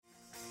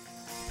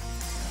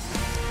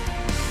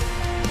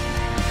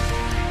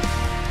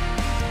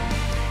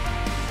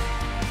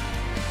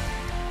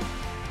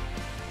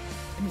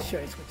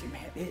honest with you,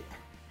 man.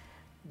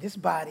 This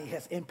body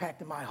has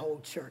impacted my whole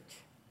church.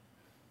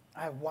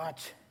 I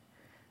watch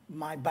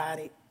my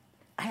body.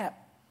 Let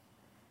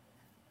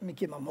me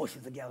get my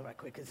emotions together right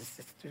quick because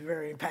it's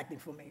very impacting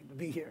for me to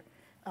be here.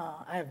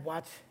 I have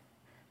watched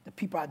the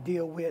people I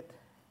deal with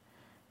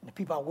and the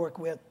people I work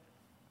with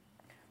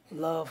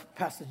love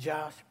Pastor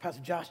Josh.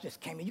 Pastor Josh just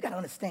came in. You got to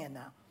understand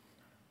now,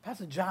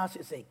 Pastor Josh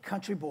is a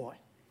country boy.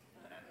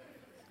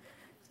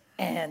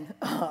 And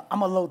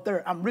I'm a low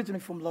third. I'm originally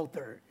from low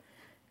third.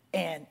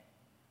 And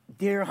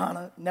deer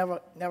hunter,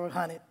 never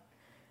hunted.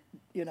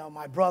 You know,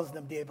 my brothers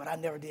them did, but I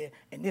never did.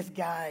 And this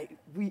guy,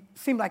 we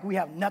seem like we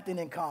have nothing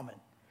in common,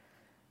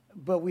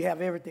 but we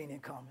have everything in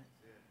common.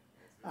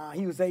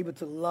 He was able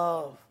to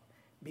love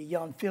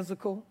beyond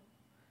physical,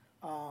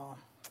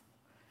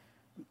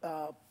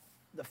 the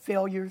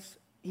failures.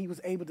 He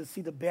was able to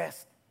see the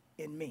best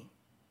in me.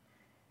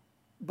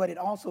 But it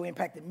also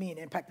impacted me and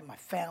impacted my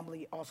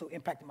family, also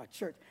impacted my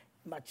church.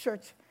 My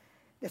church,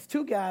 there's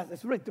two guys,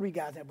 there's really three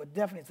guys there, but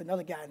definitely it's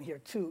another guy in here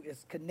too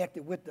is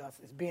connected with us.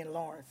 It's Ben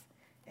Lawrence.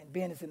 And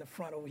Ben is in the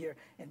front over here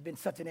and been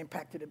such an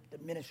impact to the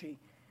ministry.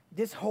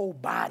 This whole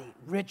body,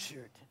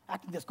 Richard, I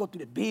can just go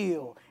through the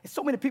bill. And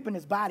so many people in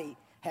this body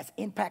has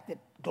impacted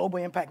Global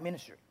Impact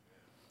Ministry.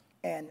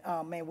 And,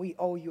 man, we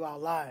owe you our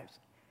lives.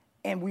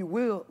 And we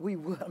would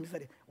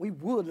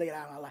lay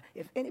down our life.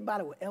 If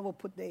anybody would ever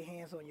put their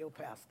hands on your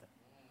pastor,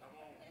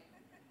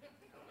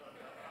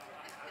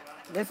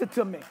 listen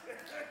to me.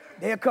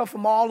 They'll come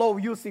from all over.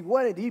 You'll see,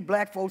 where did these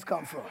black folks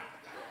come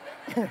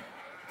from?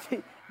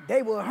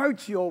 They will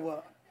hurt you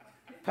over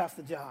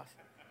Pastor Josh.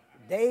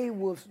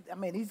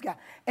 These guys.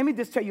 Let me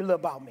just tell you a little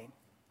about me.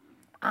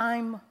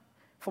 I'm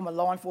from a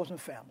law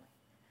enforcement family.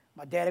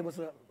 My daddy was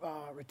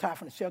retired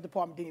from the sheriff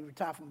department, then he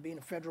retired from being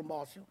a federal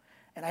marshal.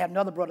 And I had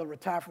another brother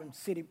retired from the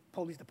city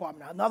police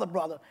department. Another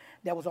brother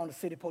that was on the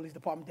city police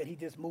department that he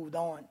just moved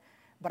on.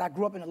 But I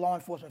grew up in a law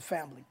enforcement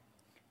family.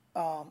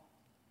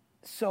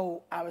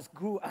 So I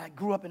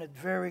grew up in a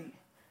very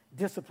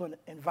disciplined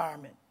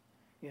environment.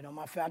 You know,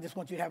 I just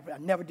want you to I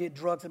never did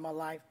drugs in my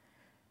life.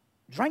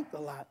 Drank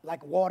a lot,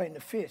 like water and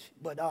the fish,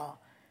 but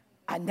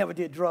I never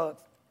did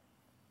drugs.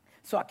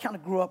 So I kind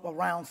of grew up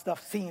around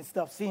seeing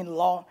the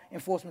law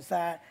enforcement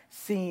side,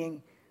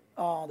 seeing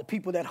the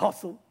people that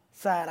hustle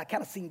side. I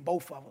kind of seen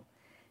both of them.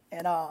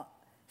 And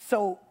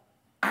so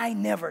I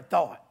never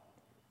thought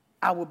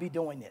I would be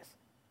doing this.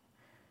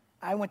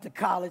 I went to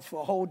college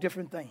for a whole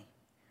different thing.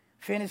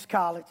 Finished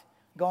college,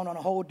 going on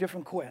a whole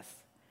different quest.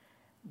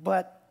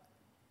 But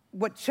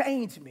what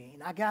changed me,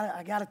 and I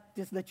gotta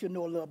just let you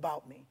know a little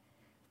about me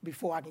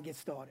before I can get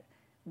started.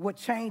 What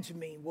changed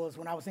me was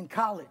when I was in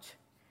college,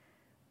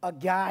 a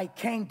guy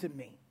came to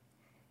me,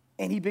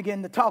 and he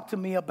began to talk to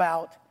me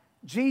about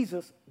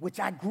Jesus, which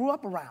I grew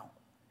up around.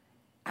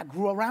 I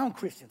grew around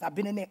Christians. I've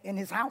been in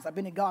his house. I've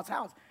been in God's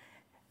house.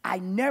 I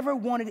never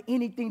wanted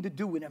anything to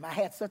do with him. I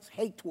had such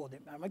hate toward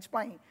him. I'm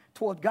explaining,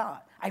 toward God.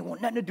 I didn't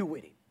want nothing to do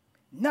with him.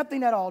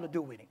 Nothing at all to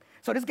do with him.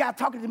 So this guy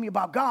talking to me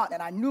about God,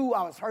 and I knew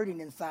I was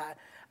hurting inside.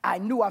 I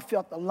knew I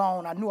felt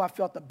alone. I knew I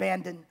felt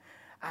abandoned.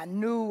 I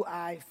knew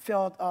I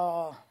felt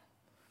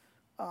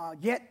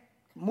yet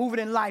moving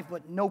in life,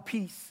 but no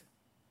peace.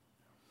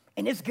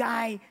 And this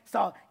guy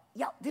saw,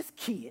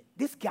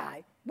 this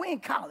guy, we're in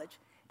college.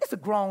 This is a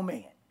grown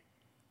man.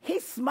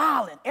 He's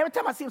smiling. Every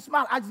time I see him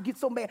smile, I just get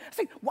so mad. I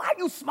say, why are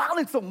you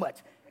smiling so much?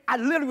 I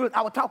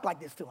would talk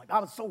like this to him. I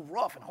was so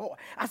rough and hard.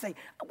 I say,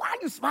 why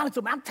are you smiling so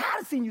much? I'm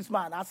tired of seeing you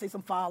smiling. I say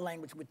some foul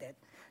language with that.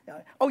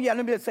 Let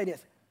me just say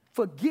this.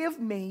 Forgive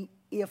me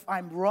if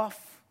I'm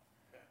rough,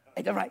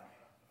 right,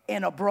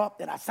 and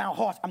abrupt, and I sound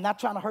harsh. I'm not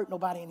trying to hurt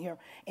nobody in here.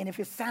 And if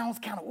it sounds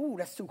kind of,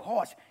 that's too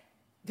harsh,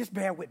 just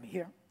bear with me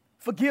here.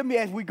 Forgive me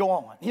as we go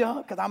on,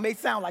 because I may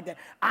sound like that.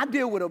 I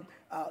deal with a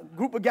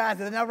group of guys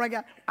that are not right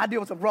guys. I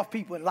deal with some rough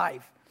people in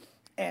life,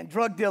 and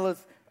drug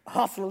dealers,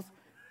 hustlers,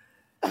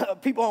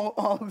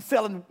 people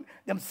selling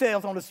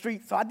themselves on the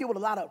street. So I deal with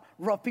a lot of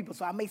rough people,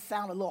 so I may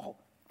sound a little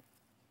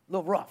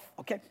rough,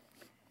 okay?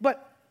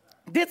 But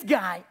this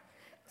guy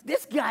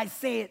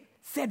said,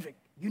 Cedric,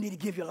 you need to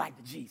give your life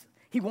to Jesus.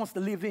 He wants to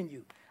live in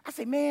you. I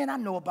say, man, I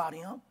know about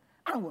him.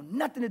 I don't want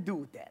nothing to do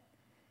with that.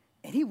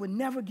 And he would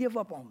never give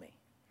up on me.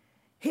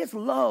 His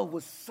love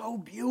was so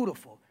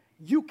beautiful.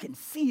 You can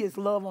see his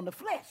love on the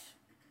flesh.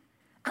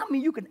 I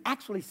mean, you can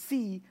actually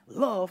see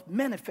love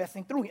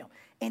manifesting through him.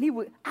 And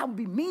I would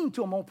be mean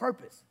to him on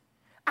purpose.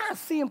 I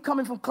see him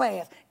coming from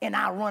class, and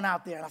I run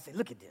out there, and I say,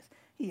 look at this.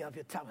 He up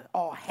here talking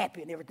all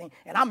happy and everything,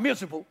 and I'm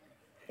miserable,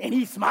 and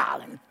he's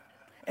smiling.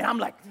 And I'm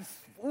like,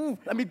 ooh,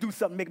 let me do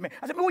something, make me.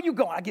 I said, man, where you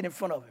going? I get in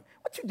front of him.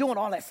 What you doing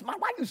all that smile?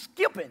 Why you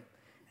skipping?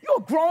 You're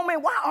a grown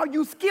man. Why are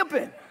you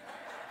skipping?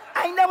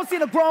 I ain't never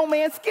seen a grown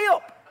man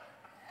skip.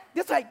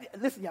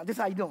 Listen, y'all, this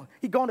how you doing.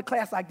 He going to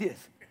class like this.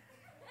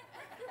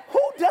 Who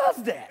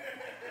does that?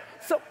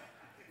 So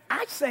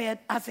I said,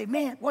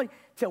 man, what?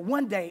 Till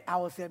one day I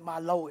was at my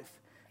lowest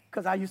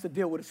because I used to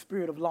deal with a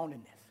spirit of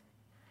loneliness.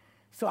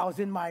 So I was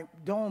in my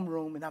dorm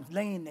room, and I'm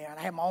laying there, and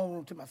I had my own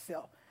room to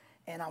myself.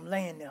 And I'm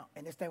laying there,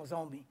 and this thing was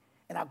on me.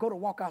 And I go to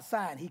walk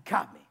outside, and he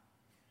caught me.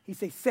 He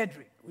said,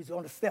 Cedric, who's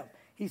on the step.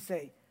 He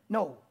said,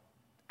 no,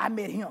 I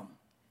met him.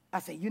 I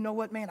said, you know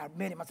what, man? I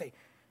met him. I said,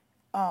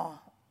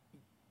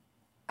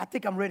 I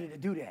think I'm ready to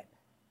do that.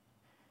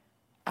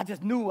 I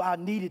just knew I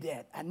needed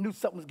that. I knew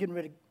something was getting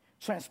ready to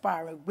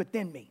transpire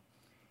within me.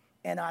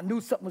 And I knew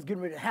something was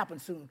getting ready to happen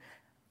soon.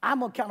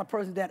 I'm a kind of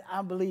person that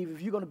I believe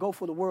if you're going to go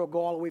for the world,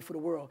 go all the way for the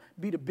world.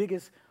 Be the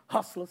biggest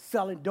hustler,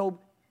 selling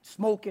dope,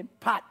 smoking,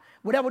 pot,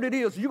 whatever it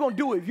is. You're going to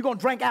do it. If you're going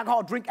to drink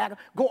alcohol,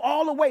 go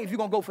all the way if you're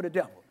going to go for the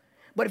devil.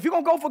 But if you're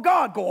going to go for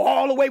God, go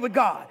all the way with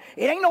God.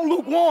 It ain't no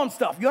lukewarm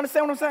stuff. You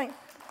understand what I'm saying?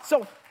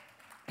 So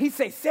he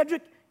said,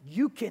 Cedric,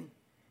 you can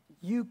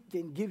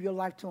give your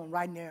life to him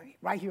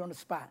right here on the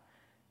spot.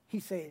 He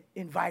said,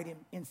 invite him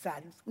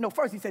inside. No,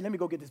 first he said, let me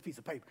go get this piece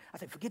of paper. I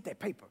said, forget that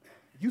paper.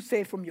 You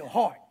say it from your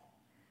heart.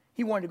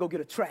 He wanted to go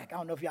get a track. I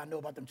don't know if y'all know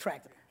about them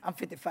tracks. I'm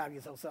 55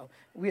 years old, so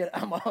we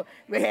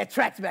had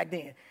tracks back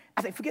then.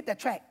 I said, forget that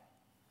track.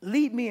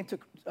 Lead me into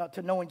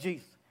to knowing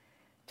Jesus.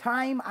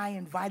 Time I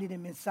invited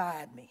him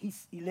inside me,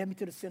 he led me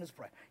to the sinner's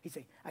prayer. He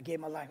said, I gave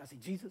my life. I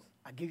said, Jesus,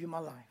 I give you my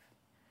life.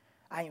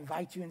 I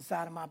invite you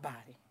inside of my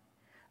body.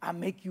 I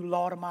make you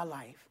Lord of my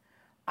life.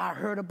 I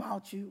heard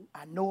about you.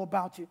 I know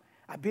about you.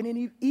 I've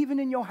been even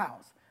in your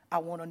house. I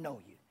want to know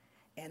you.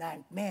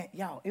 And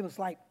y'all, it was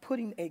like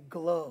putting a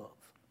glove.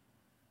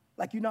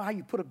 Like, you know how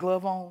you put a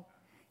glove on?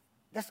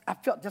 I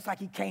felt just like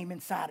he came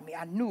inside of me.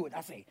 I knew it.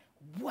 I said,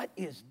 what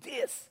is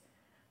this?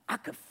 I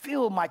could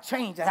feel my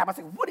change that happened.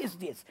 I said, what is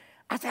this?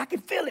 I said, I can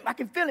feel him. I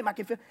can feel him. I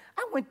can feel him.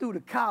 I went through the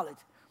college.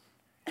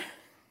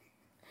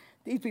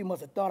 These people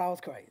must have thought I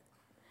was crazy.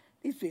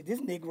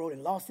 This Negro had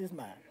lost his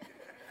mind.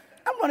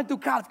 I'm running through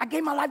college. I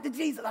gave my life to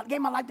Jesus. I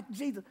gave my life to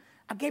Jesus.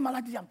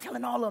 I'm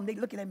telling all of them. They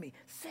looking at me.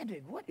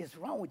 Cedric, what is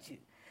wrong with you?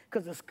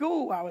 Because the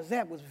school I was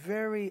at was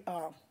very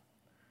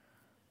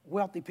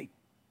wealthy people.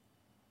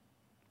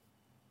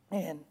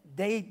 And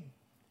it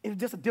was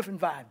just a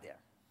different vibe there.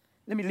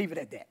 Let me leave it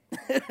at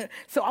that.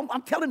 So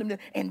I'm telling them that,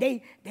 and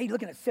they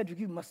looking at Cedric,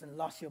 you must have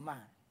lost your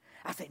mind.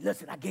 I said,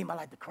 listen, I gave my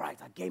life to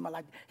Christ. I gave my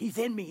life. He's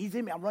in me.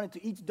 I'm running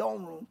to each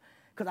dorm room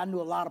because I knew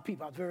a lot of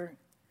people. I was very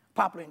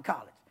popular in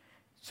college.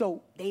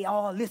 So they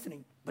all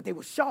listening, but they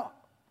were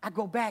shocked. I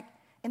go back,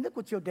 and look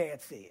what your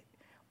dad said.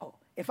 Oh,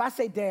 if I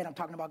say dad, I'm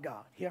talking about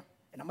God. Here,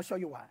 and I'm going to show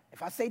you why.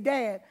 If I say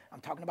dad, I'm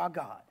talking about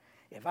God.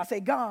 If I say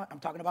God, I'm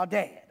talking about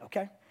dad,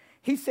 okay?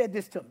 He said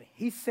this to me.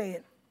 He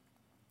said,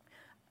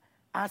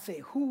 I say,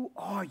 who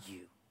are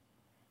you?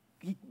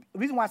 The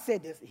reason why I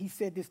said this, he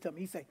said this to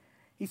me.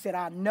 He said,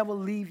 I'll never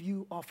leave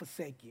you or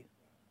forsake you.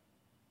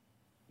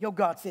 Your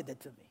God said that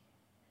to me.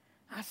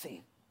 I said,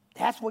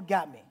 that's what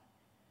got me.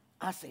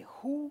 I said,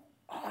 who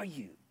are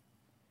you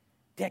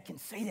that can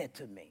say that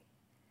to me?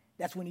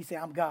 That's when he said,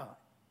 I'm God,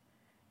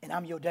 and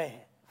I'm your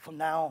dad from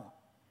now on.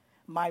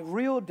 My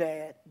real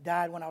dad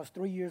died when I was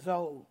 3 years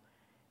old,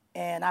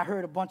 and I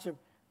heard a bunch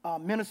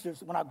of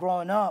ministers when I was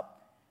growing up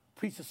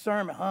preach a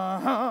sermon.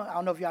 I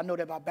don't know if y'all know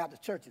that about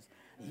Baptist churches.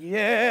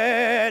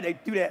 Yeah, they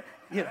do that.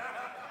 You know.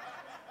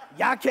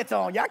 Y'all catch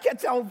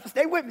on.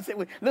 Stay with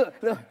me.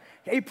 Look.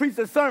 He preached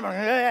a sermon,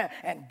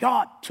 and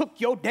God took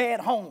your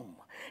dad home.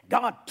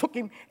 God took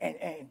him,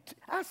 and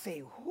I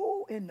say,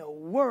 who in the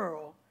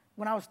world,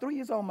 when I was 3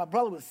 years old, my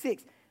brother was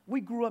 6,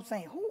 we grew up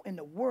saying, who in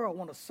the world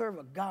want to serve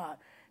a God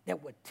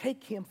that would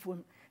take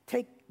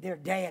their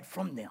dad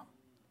from them?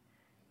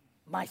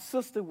 My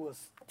sister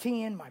was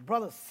 10, my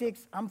brother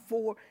 6, I'm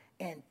 4,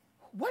 and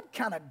what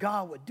kind of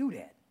God would do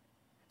that?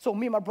 So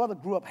me and my brother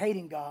grew up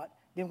hating God,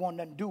 didn't want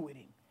nothing to do with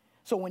him.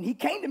 So when he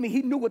came to me,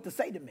 he knew what to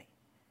say to me.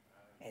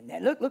 And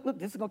then, look,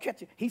 this is going to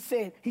catch you. He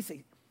said,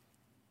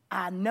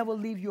 I never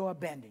leave you or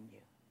abandon you.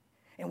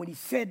 And when he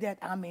said that,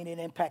 I mean, it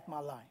impacted my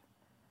life.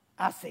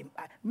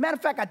 Matter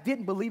of fact, I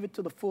didn't believe it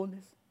to the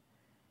fullness.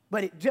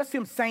 But just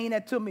him saying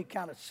that to me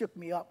kind of shook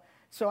me up.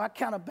 So I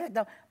kind of backed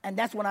up. And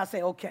that's when I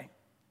say, okay,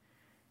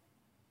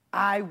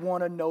 I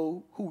want to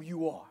know who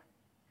you are.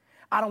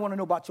 I don't want to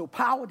know about your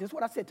power. That's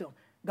what I said to him.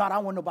 God, I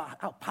want to know about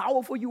how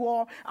powerful you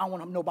are. I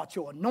want to know about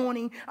your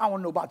anointing. I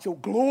want to know about your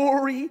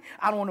glory.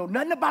 I don't want to know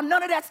nothing about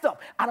none of that stuff.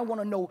 I don't want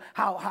to know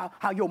how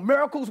your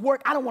miracles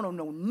work. I don't want to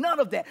know none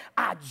of that.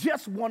 I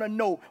just want to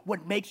know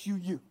what makes you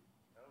you.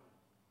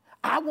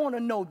 I want to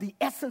know the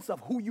essence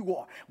of who you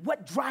are.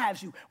 What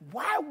drives you?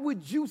 Why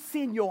would you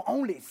send your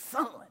only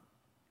son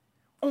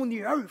on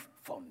the earth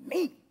for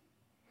me?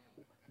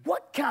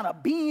 What kind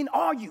of being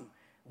are you?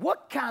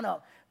 What kind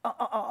of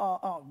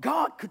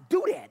God could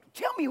do that?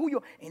 Tell me who you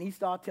are. And he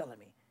started telling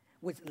me,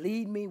 which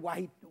lead me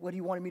what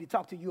he wanted me to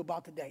talk to you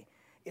about today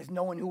is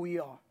knowing who we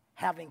are,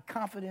 having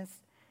confidence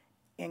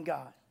in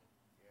God.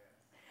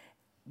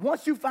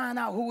 Once you find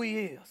out who he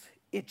is,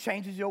 it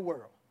changes your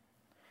world.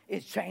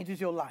 It changes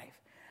your life.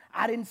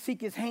 I didn't seek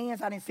his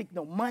hands. I didn't seek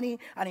no money.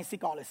 I didn't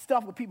seek all this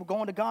stuff what people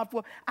going to God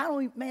for. I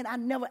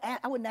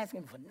wouldn't ask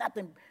him for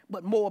nothing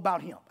but more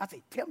about him. I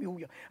say, tell me who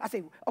you are. I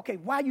say, okay,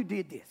 why you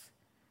did this?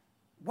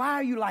 Why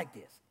are you like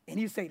this? And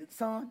he say,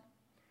 son,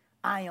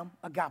 I am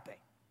agape.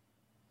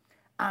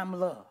 I'm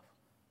love.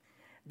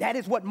 That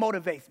is what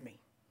motivates me.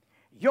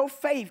 Your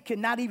faith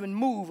cannot even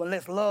move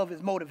unless love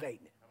is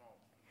motivating it.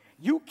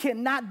 You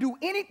cannot do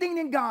anything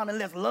in God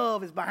unless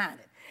love is behind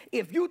it.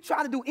 If you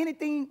try to do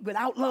anything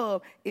without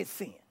love, it's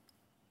sin.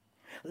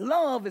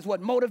 Love is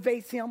what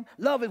motivates him.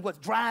 Love is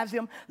what drives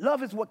him.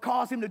 Love is what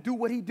causes him to do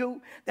what he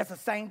do. That's the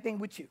same thing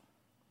with you.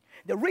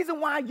 The reason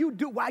why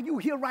you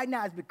here right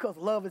now is because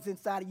love is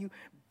inside of you,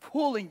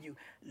 pulling you,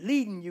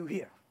 leading you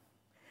here.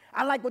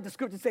 I like what the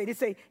scriptures say. They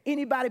say,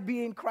 anybody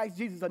be in Christ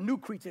Jesus is a new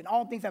creature, and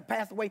all things have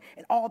passed away,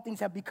 and all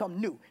things have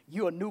become new.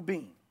 You're a new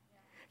being.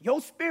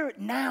 Your spirit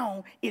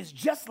now is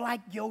just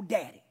like your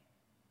daddy.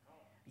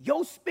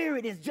 Your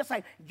spirit is just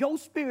like, your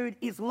spirit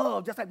is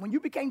love. Just like when you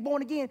became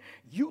born again,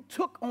 you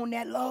took on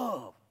that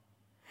love.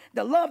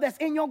 The love that's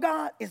in your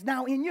God is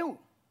now in you.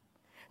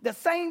 The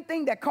same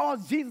thing that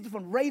caused Jesus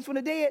from raised from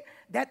the dead,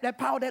 that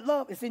power, that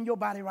love is in your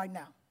body right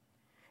now.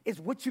 It's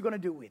what you're going to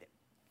do with it.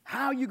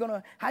 How you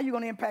gonna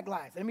impact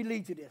lives? Let me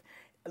lead you to this.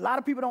 A lot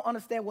of people don't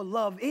understand what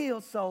love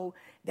is, so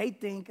they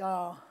think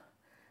how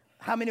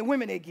many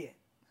women they get.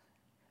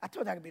 I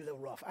told you I could be a little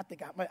rough.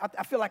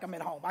 I feel like I'm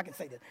at home. I can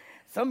say this.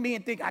 Some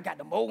men think I got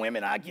the more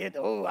women I get.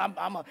 Oh,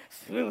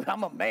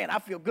 I'm a man. I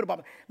feel good about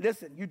it.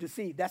 Listen, you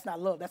deceived. That's not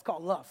love. That's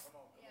called lust.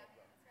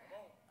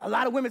 A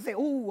lot of women say,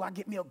 "Ooh,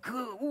 get me a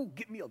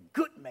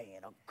good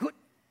man,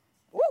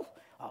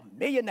 a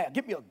millionaire.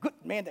 Get me a good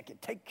man that can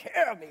take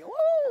care of me.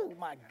 Oh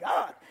my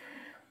God,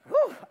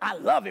 I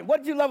love him.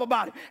 What do you love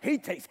about him? He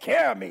takes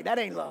care of me. That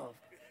ain't love."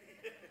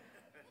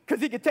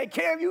 Because he can take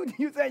care of you.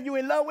 You saying you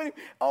in love with him?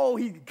 Oh,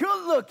 he's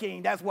good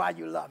looking. That's why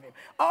you love him.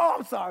 Oh,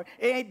 I'm sorry.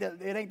 It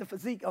ain't the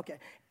physique. Okay.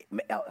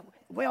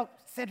 Well,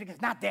 Cedric,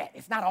 it's not that.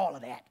 It's not all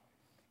of that.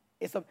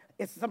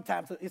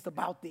 Sometimes it's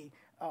about the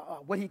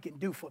what he can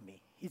do for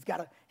me. He's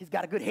got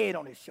a good head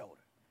on his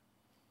shoulder.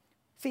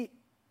 See,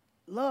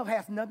 love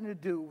has nothing to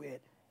do with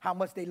how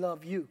much they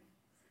love you.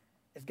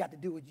 It's got to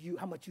do with you,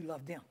 how much you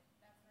love them.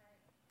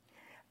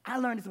 I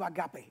learned this about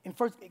agape.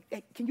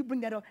 Can you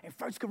bring that up in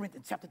 1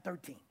 Corinthians chapter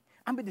 13?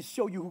 I'm going to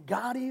show you who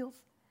God is,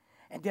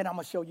 and then I'm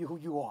going to show you who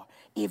you are.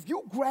 If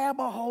you grab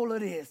a hold of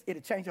this,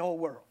 it'll change the whole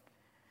world.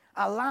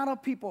 A lot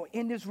of people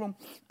in this room,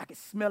 I can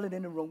smell it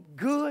in the room,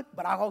 good,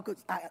 but I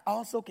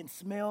also can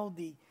smell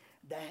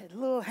that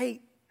little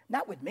hate,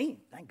 not with me,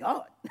 thank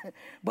God,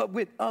 but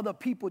with other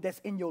people that's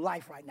in your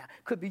life right now.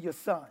 Could be your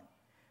son.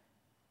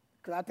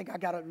 Because I think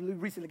I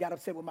recently got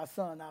upset with my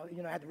son. Now,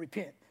 I had to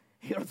repent,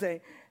 you know what I'm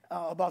saying,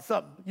 about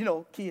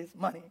something, kids,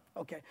 money,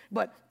 okay.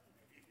 But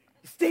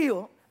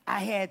still, I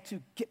had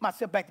to get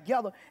myself back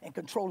together and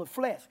control the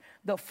flesh.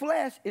 The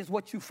flesh is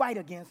what you fight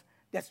against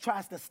that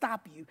tries to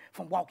stop you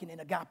from walking in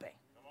agape. Come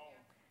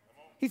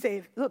on. He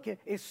said, look,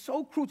 it's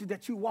so crucial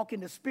that you walk in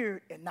the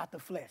spirit and not the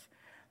flesh.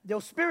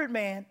 Your spirit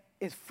man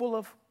is full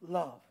of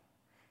love.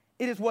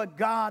 It is what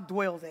God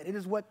dwells at. It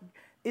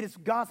is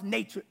God's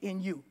nature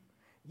in you.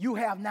 You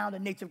have now the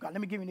nature of God. Let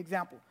me give you an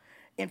example.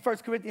 In 1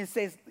 Corinthians it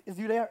says, is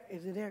you there?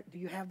 Is it there? Do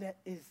you have that?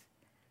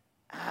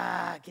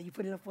 Can you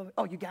put it up for me?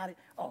 Oh, you got it?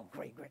 Oh,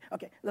 great.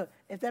 Okay, look,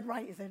 is that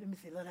right? Let me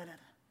see.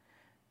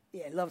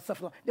 Yeah, love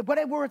suffers long. But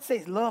that word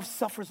says love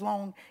suffers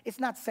long. It's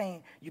not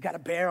saying you got to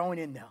bear on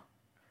in there.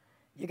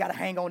 You got to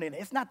hang on in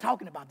there. It's not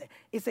talking about that.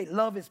 It says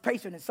love is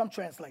patient in some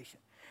translation.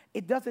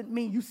 It doesn't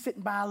mean you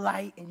sitting by a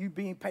light and you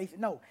being patient.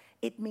 No,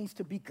 it means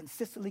to be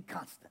consistently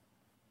constant,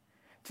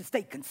 to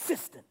stay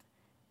consistent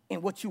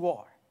in what you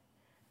are.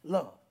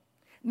 Love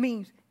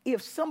means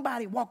if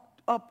somebody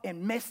walked up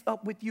and mess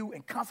up with you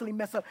and constantly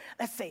mess up,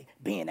 let's say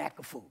being act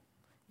a fool.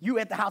 You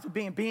at the house of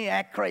being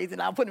act crazy,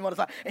 and I'm putting him on the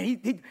side.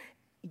 And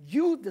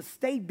you to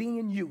stay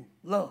being you,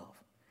 love.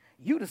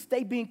 You to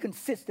stay being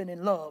consistent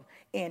in love,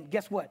 and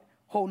guess what?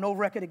 Hold no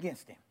record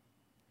against him.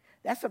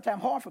 That's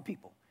sometimes hard for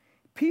people.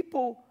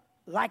 People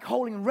like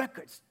holding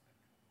records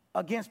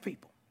against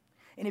people.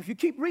 And if you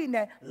keep reading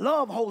that,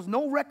 love holds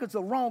no records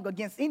of wrong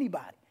against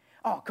anybody.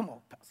 Oh, come on,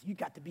 Pastor, you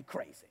got to be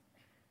crazy.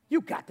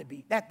 You got to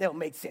be. That don't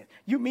make sense.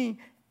 You mean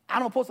I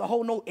don't supposed to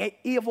hold no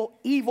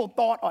evil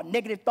thought or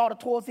negative thought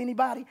towards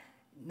anybody?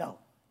 No.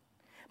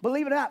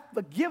 Believe it or not,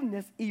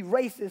 forgiveness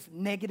erases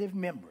negative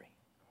memory.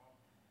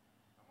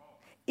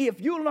 If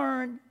you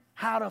learn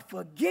how to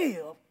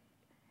forgive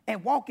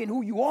and walk in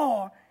who you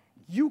are,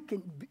 your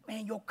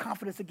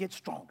confidence will get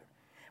stronger.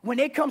 When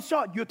they come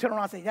short, you'll turn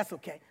around and say, that's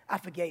okay, I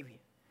forgave you.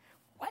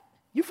 What?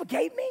 You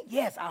forgave me?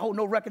 Yes, I hold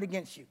no record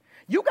against you.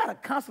 You got to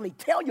constantly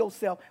tell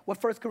yourself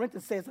what 1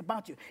 Corinthians says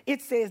about you.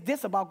 It says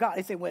this about God.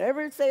 It says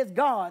whenever it says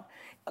God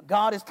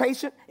is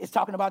patient, it's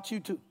talking about you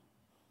too.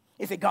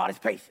 It says God is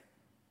patient.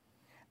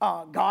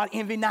 God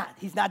envy not.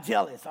 He's not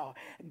jealous.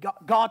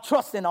 God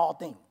trusts in all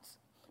things.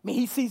 I mean,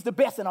 he sees the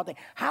best in all things.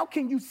 How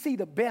can you see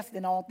the best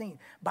in all things?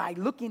 By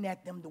looking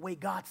at them the way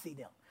God sees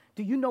them.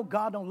 Do you know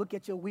God don't look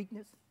at your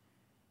weakness?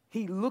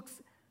 He looks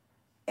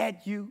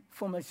at you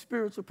from a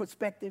spiritual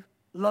perspective,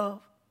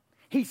 love.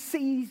 He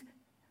sees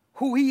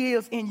who he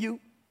is in you.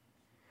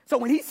 So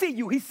when he sees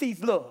you, he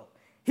sees love.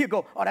 He'll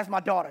go, oh, that's my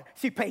daughter.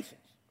 She patient.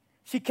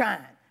 She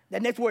kind. The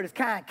next word is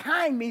kind.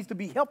 Kind means to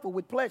be helpful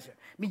with pleasure.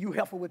 I mean, you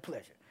helpful with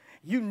pleasure.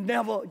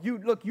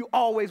 You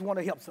always want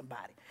to help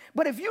somebody.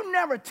 But if you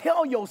never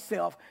tell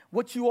yourself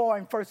what you are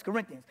in 1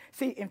 Corinthians,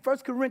 see, in 1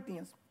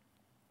 Corinthians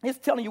It's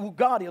telling you who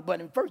God is.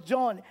 But in 1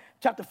 John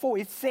chapter 4,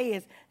 it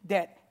says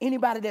that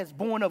anybody that's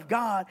born of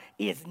God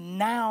is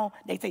now,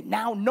 they say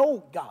now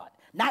know God.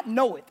 Not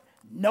know it,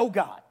 know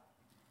God.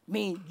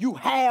 Mean you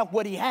have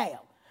what he has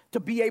to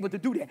be able to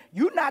do that.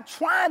 You're not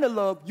trying to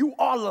love, you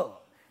are love.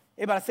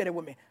 Everybody say that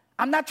with me.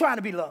 I'm not trying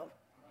to be loved.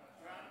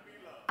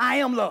 I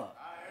am love.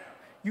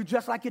 You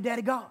just like your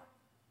daddy God.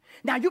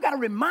 Now, you got to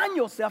remind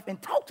yourself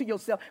and talk to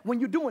yourself when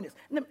you're doing this.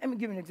 Let me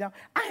give you an example.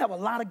 I have a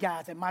lot of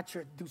guys at my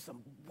church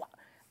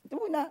do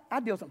we not? I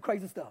deal with some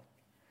crazy stuff.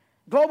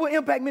 Global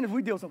Impact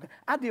Ministry,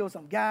 I deal with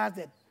some guys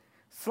that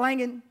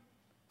slanging,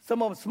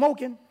 some of them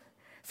smoking.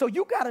 So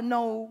you got to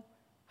know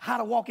how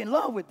to walk in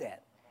love with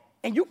that.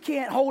 And you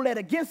can't hold that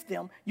against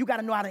them. You got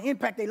to know how to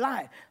impact their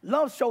life.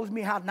 Love shows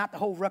me how not to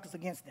hold records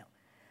against them,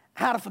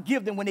 how to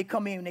forgive them when they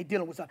come in and they're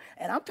dealing with something.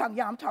 And I'm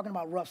talking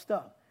about rough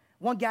stuff.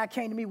 One guy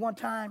came to me one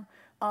time.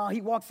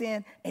 He walks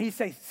in and he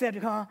says,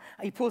 Cedric, huh?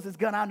 He pulls his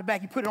gun out in the back.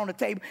 He put it on the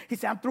table. He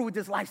said, I'm through with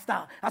this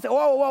lifestyle. I said,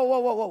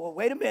 whoa.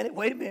 Wait a minute.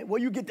 Where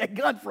you get that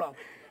gun from?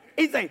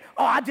 He said,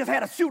 I just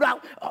had a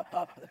shootout.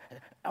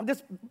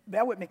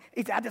 Bear with me.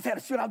 He said, I just had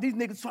a shootout. These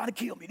niggas trying to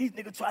kill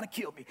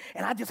me.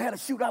 And I just had a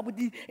shootout with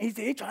these. And he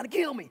said, they trying to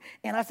kill me.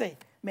 And I say,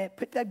 man,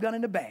 put that gun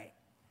in the bag.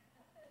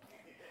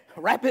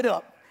 Wrap it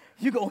up.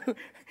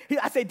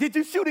 I said, did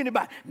you shoot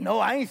anybody? No,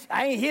 I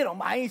ain't hit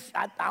him. I ain't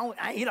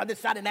hit him. I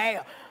just shot in the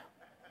air.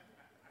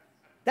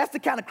 That's the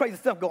kind of crazy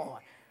stuff going on.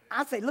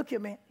 I say, look here,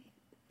 man.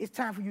 It's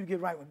time for you to get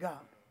right with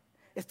God.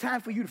 It's time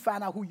for you to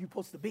find out who you're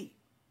supposed to be.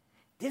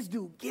 This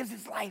dude gives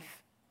his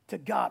life to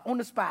God on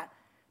the spot,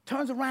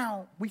 turns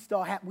around. We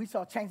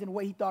start changing the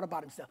way he thought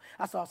about himself.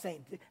 I started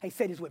saying, hey,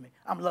 say this with me.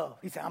 I'm love.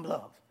 He said, I'm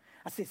love.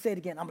 I said, say it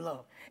again. I'm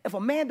love. If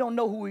a man don't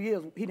know who he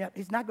is,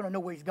 he's not going to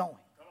know where he's going.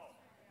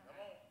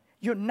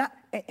 You're not,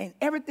 and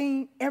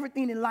everything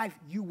in life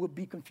you will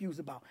be confused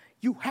about.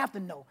 You have to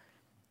know.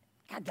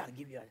 I got to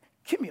give you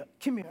come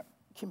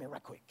here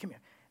right quick. Come here.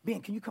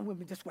 Ben, can you come with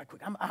me just right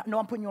quick? I know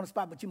I'm putting you on the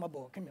spot, but you're my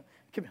boy. Come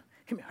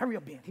here. Hurry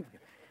up, Ben.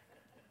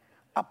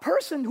 A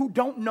person who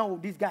don't know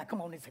these guys, come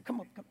on, they say, come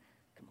on.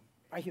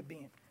 Right here,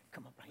 Ben.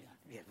 Come on, right here.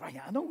 Yeah, right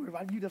here. I don't worry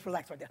about it. You just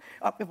relax right there.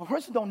 If a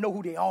person don't know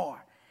who they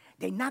are,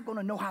 they're not going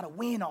to know how to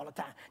win all the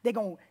time. They're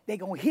going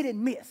to hit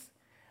and miss.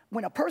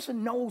 When a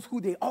person knows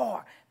who they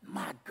are,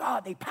 my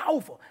God, they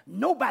powerful.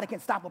 Nobody can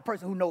stop a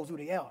person who knows who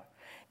they are.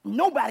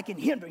 Nobody can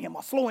hinder him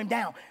or slow him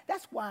down.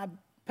 That's why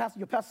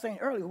your pastor saying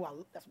earlier,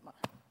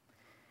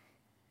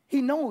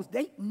 he knows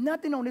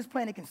nothing on this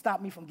planet can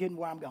stop me from getting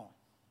where I'm going.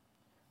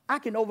 I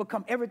can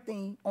overcome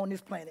everything on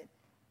this planet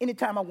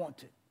anytime I want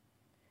to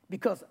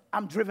because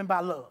I'm driven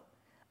by love.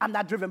 I'm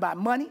not driven by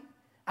money.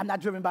 I'm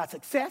not driven by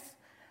success.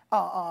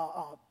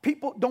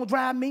 People don't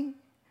drive me.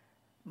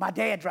 My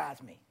dad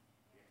drives me.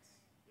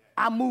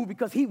 I move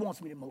because he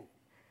wants me to move.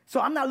 So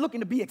I'm not looking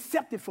to be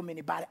accepted from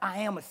anybody. I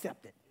am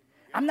accepted.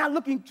 I'm not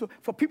looking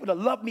for people to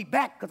love me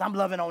back because I'm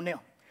loving on them.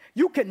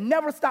 You can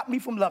never stop me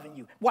from loving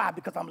you. Why?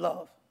 Because I'm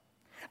loved.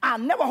 I'll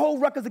never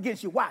hold records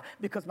against you. Why?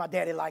 Because my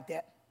daddy like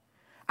that.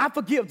 I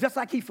forgive just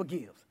like he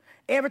forgives.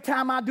 Every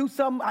time I do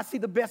something, I see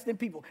the best in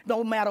people.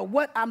 No matter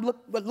what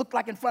look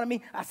like in front of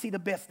me, I see the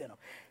best in them.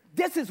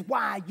 This is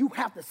why you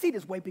have to see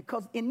this way,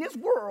 because in this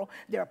world,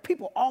 there are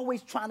people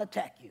always trying to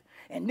attack you.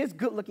 And this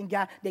good-looking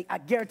guy, I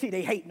guarantee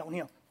they hating on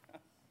him.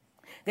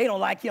 They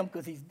don't like him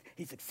because he's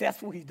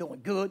successful, he's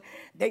doing good.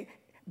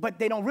 But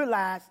they don't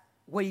realize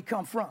where he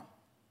come from.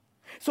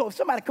 So if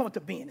somebody comes to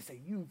Ben and say,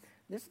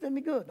 listen to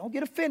me good, don't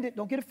get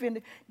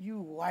offended, you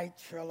white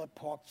trailer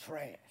park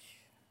trash.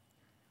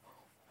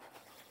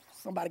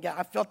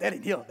 I felt that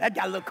in here. That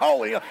got a little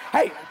cold in here.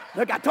 Hey,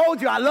 look, I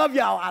told you I love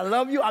y'all. I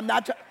love you.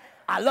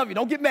 I love you.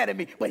 Don't get mad at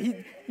me. But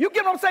you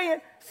get what I'm saying?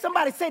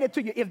 Somebody say that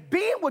to you. If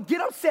Ben would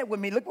get upset with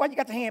me, look why you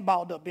got your hand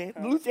balled up, Ben.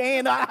 Loose your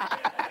hand up.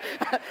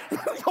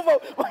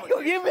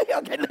 You hear me?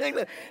 Okay, look.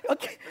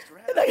 Okay.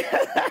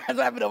 Let's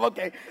wrap it up.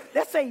 Okay.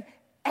 Let's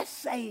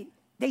say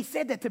they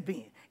said that to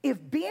Ben. If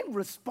Ben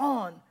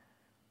respond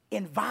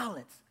in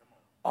violence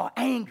or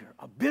anger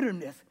or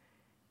bitterness,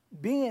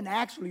 Ben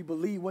actually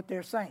believe what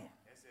they're saying.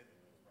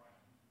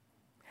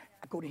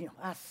 I go to him.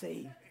 I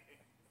say,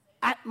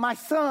 my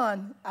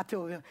son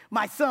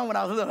when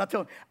I was little, I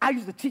told him, I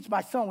used to teach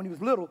my son when he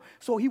was little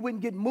so he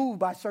wouldn't get moved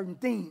by certain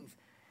things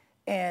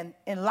in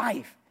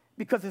life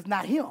because it's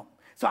not him.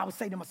 So I would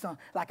say to my son,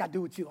 like I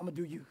do with you, I'm going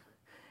to do you.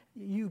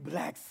 You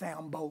black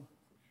Sambo.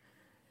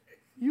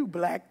 You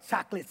black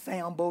chocolate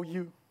Sambo,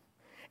 you.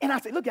 And I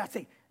say, look,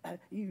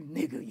 you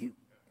nigga, you.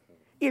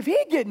 If he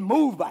getting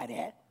moved by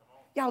that,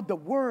 y'all, the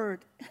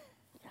word,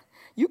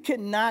 you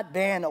cannot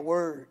ban a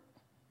word.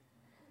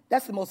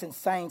 That's the most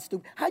insane,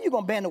 stupid. How you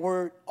going to ban the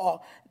word or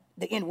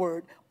the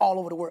N-word all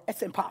over the world?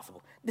 That's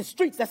impossible. The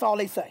streets, that's all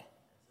they say.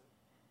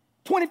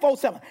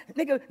 24/7.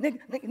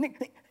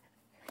 Nigga.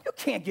 You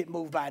can't get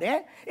moved by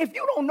that. If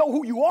you don't know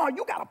who you are,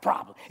 you got a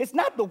problem. It's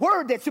not the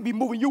word that should be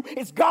moving you.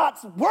 It's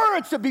God's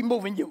word should be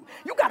moving you.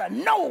 You got to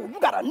know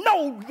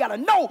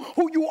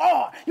who you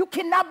are. You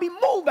cannot be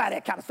moved by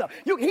that kind of stuff.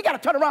 He got to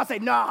turn around and say,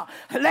 nah,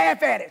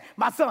 laugh at it.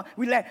 My son,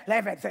 we laugh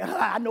at it. Say,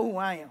 I know who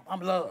I am.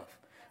 I'm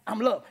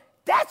love.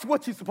 That's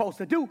what you're supposed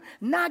to do,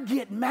 not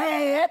get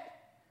mad,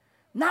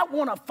 not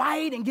want to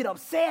fight and get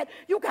upset.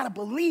 You got to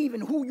believe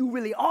in who you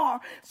really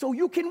are so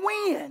you can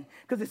win.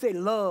 Because they say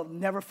love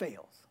never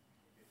fails.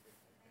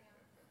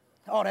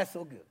 Oh, that's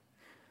so good.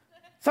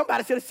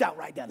 Somebody should have shouted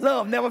right there.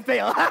 Love never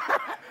fails.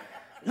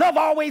 Love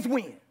always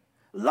wins.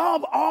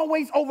 Love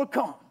always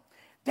overcomes.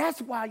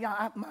 That's why,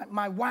 y'all,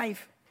 my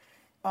wife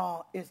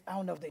is, I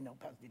don't know if they know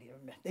Pastor Diddy.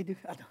 They do.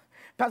 I don't.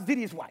 Pastor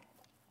Diddy is white.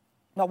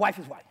 My wife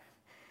is white.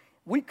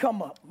 We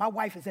come up. My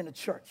wife is in the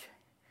church.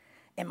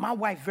 And my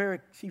wife,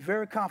 she's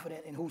very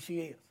confident in who she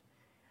is.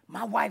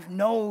 My wife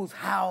knows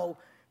how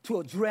to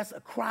address a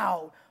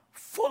crowd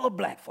full of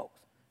black folks.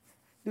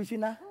 Do she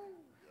not?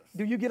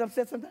 Do you get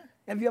upset sometimes?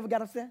 Have you ever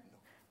got upset? No.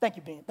 Thank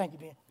you, Ben. Thank you,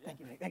 Ben. Thank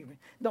you, Ben. Thank you, Ben.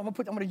 No, I'm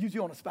going to use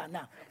you on the spot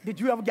now. Did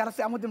you ever get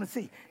upset? I want them to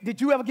see.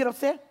 Did you ever get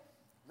upset?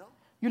 No.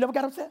 You never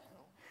got upset? No.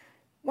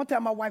 One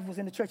time my wife was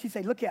in the church. She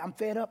said, look here, I'm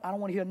fed up. I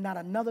don't want to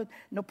hear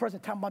no person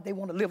talking about they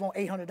want to live on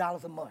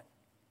 $800 a month.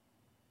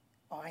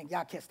 Oh,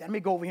 y'all catch that. Let me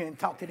go over here and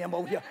talk to them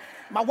over here.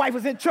 My wife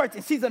was in church,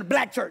 and she's in a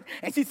black church.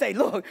 And she said,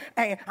 look,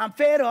 hey, I'm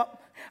fed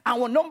up. I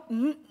want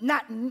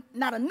not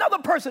another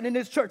person in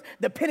this church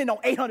depending on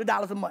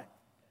 $800 a month.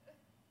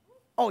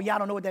 Oh, y'all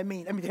don't know what that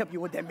means. Let me help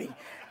you what that means.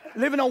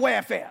 Living on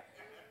welfare.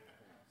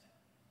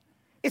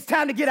 It's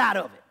time to get out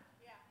of it.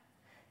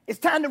 It's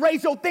time to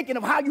raise your thinking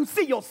of how you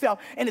see yourself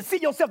and to see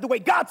yourself the way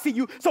God sees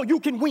you so you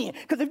can win.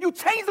 Because if you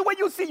change the way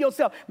you see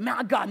yourself,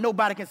 my God,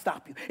 nobody can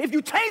stop you. If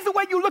you change the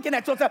way you're looking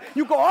at yourself,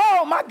 you go,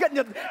 oh, my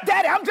goodness,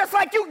 Daddy, I'm just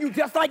like you. You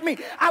just like me.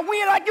 I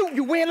win like you.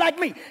 You win like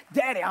me.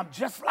 Daddy, I'm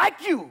just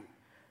like you.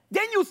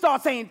 Then you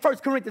start saying, 1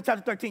 Corinthians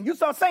chapter 13, you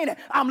start saying that,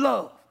 I'm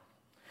love.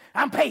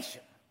 I'm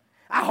patient.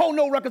 I hold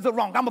no records of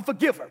wrong. I'm a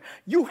forgiver.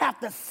 You have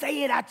to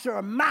say it out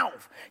your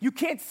mouth. You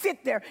can't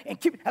sit there and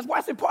keep. That's why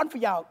it's important for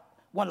y'all,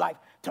 One Life,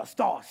 to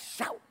start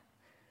shouting.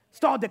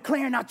 Start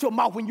declaring out your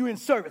mouth when you're in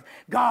service.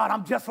 God,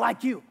 I'm just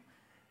like you.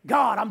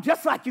 God, I'm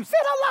just like you. Say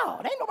it out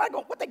loud. Ain't nobody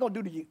what they going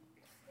to do to you?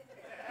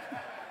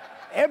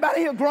 Everybody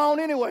here grown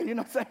anyway, you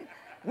know what I'm saying?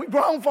 We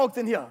grown folks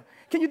in here.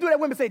 Can you do that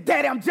with me? Say,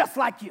 Daddy, I'm just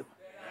like you.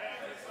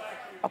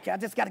 Okay, I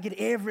just got to get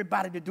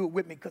everybody to do it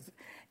with me because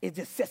it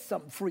just sets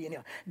something free in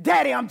here.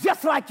 Daddy, I'm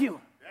just like you.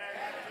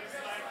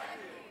 Just like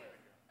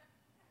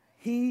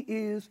you. He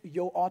is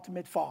your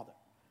ultimate father.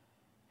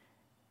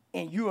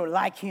 And you are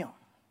like him.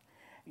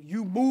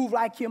 You move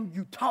like him.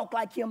 You talk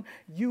like him.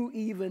 You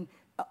even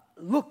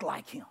look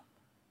like him.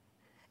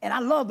 And I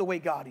love the way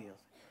God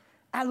is.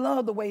 I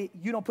love the way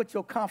you don't put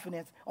your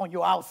confidence on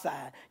your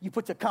outside. You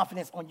put your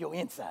confidence on your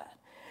inside.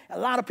 A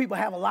lot of people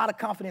have a lot of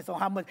confidence on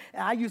how much.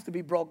 I used to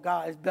be broke.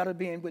 God, it's better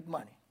being with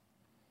money.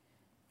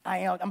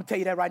 I'm going to tell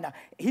you that right now.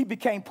 He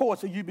became poor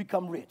so you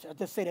become rich. I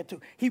just say that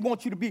too. He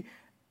wants you to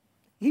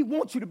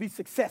be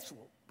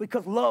successful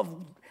because love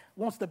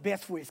wants the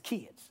best for his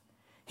kids.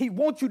 He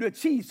wants you to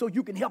achieve so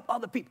you can help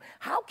other people.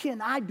 How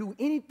can I do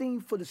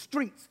anything for the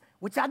streets,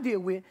 which I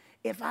deal with,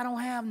 if I don't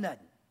have nothing?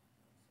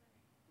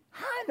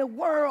 How in the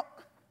world?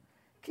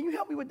 Can you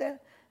help me with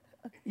that?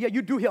 Yeah,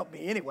 you do help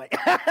me anyway.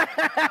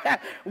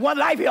 One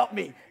Life helped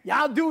me.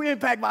 Y'all do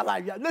impact my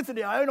life.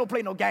 Listen, I ain't gonna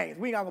play no games.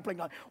 We ain't gonna play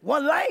no.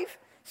 One Life,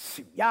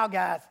 shoot, y'all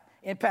guys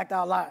impact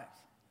our lives.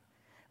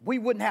 We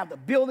wouldn't have the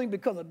building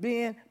because of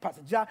being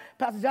Pastor John.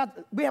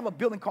 We have a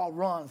building called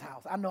Ron's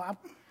House. I know,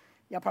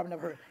 y'all probably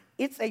never heard.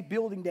 It's a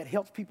building that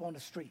helps people on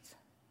the streets.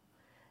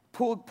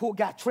 Poor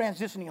guy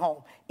transitioning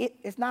home.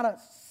 It's not a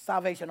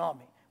Salvation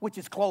Army, which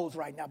is closed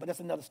right now, but that's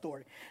another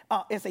story.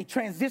 It's a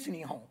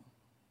transitioning home.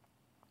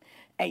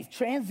 A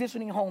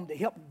transitioning home to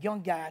help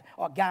young guys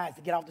or guys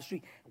to get off the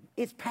street.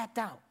 It's packed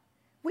out.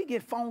 We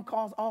get phone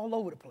calls all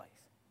over the place.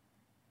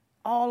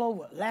 All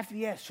over.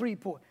 Lafayette,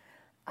 Shreveport.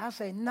 I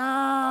say,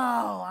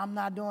 no, I'm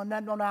not doing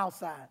nothing on the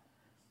outside.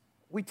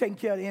 We taking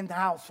care of the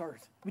in-the-house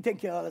first. We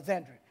taking care of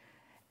Alexandria.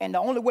 And the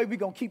only way we're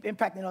going to keep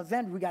impacting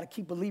Alexandria, we got to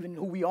keep believing in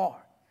who we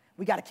are.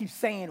 We got to keep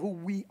saying who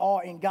we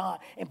are in God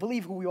and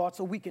believe who we are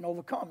so we can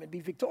overcome and be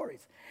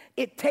victorious.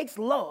 It takes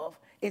love.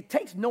 It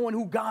takes knowing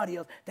who God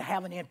is to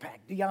have an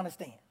impact. Do you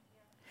understand?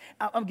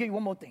 Yeah. I'm going to give you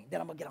one more thing,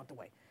 then I'm going to get out the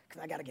way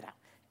because I got to get out.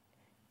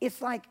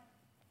 It's like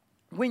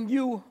when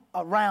you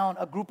around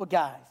a group of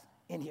guys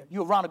in here.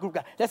 You're around a group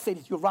of guys. Let's say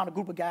this. You're around a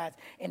group of guys,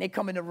 and they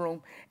come in the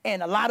room,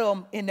 and a lot of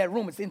them in that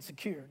room is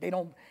insecure. They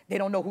don't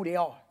know who they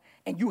are.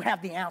 And you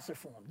have the answer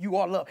for them. You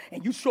are love.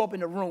 And you show up in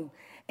the room,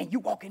 and you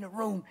walk in the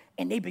room,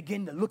 and they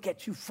begin to look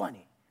at you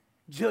funny,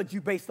 judge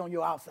you based on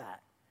your outside.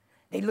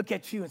 They look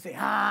at you and say,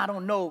 I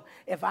don't know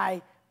if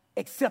I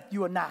accept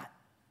you or not.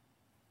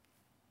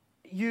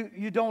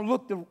 You don't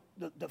look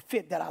the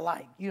fit that I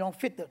like. You don't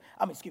fit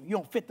you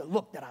don't fit the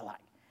look that I like.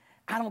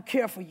 I don't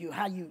care for you,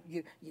 how you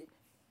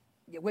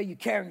the way you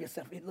carry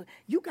yourself.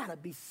 You got to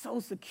be so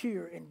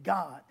secure in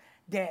God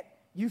that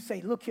you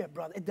say, look here,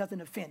 brother, it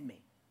doesn't offend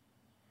me.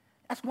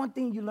 That's one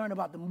thing you learn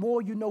about. The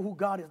more you know who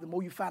God is, the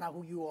more you find out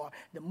who you are,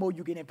 the more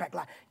you can impact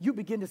life. You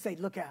begin to say,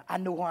 look, I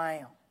know who I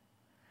am.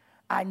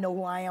 I know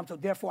who I am, so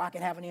therefore I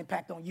can have an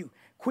impact on you.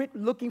 Quit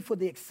looking for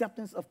the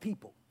acceptance of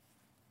people.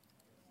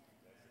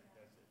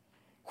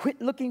 Quit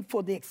looking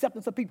for the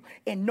acceptance of people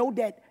and know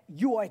that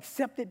you are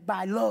accepted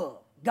by love,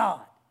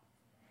 God.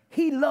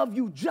 He loves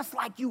you just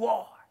like you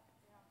are.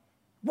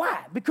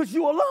 Why? Because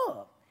you are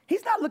loved.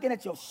 He's not looking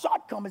at your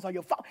shortcomings or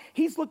your fault.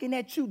 He's looking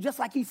at you just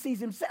like he sees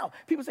himself.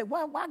 People say,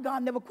 why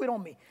God never quit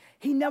on me?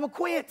 He never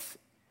quits.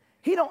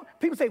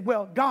 People say,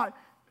 well, God,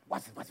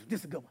 watch this,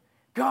 this is a good one.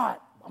 God,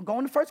 I'm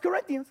going to 1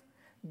 Corinthians.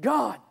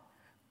 God,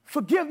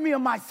 forgive me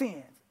of my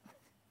sins.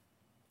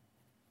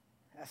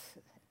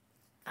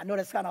 I know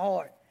that's kind of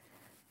hard.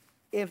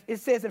 If it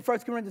says in 1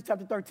 Corinthians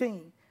chapter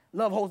 13,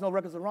 love holds no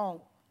records of wrong,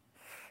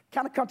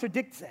 kind of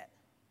contradicts that.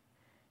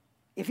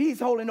 If he's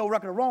holding no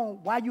record of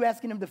wrong, why are you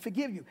asking him to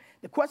forgive you?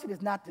 The question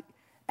is not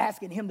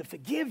asking him to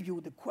forgive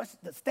you.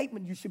 The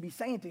statement you should be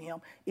saying to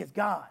him is,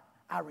 God,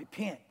 I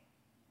repent.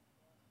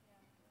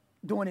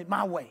 Doing it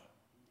my way.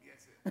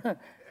 Yes,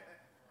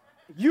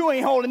 you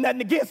ain't holding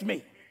nothing against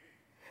me.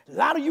 A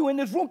lot of you in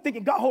this room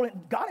thinking God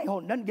ain't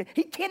holding nothing against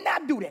you. He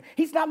cannot do that.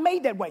 He's not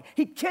made that way.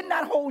 He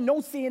cannot hold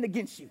no sin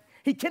against you.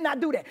 He cannot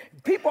do that.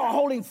 People are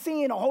holding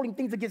sin or holding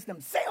things against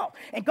themselves.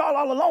 And God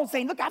all alone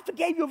saying, look, I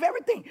forgave you of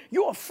everything.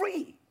 You are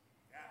free.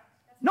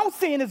 No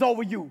sin is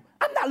over you.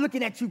 I'm not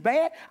looking at you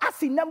bad. I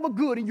see nothing but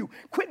good in you.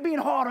 Quit being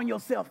hard on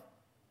yourself.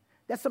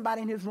 There's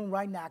somebody in this room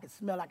right now. I can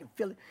smell, I can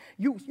feel it.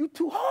 You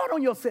too hard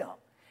on yourself.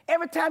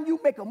 Every time you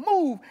make a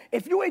move,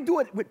 if you ain't do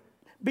it with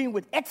being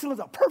with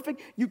excellence or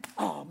perfect,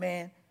 oh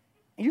man,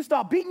 and you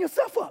start beating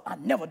yourself up. I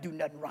never do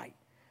nothing right.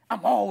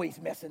 I'm always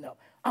messing up.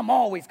 I'm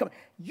always coming.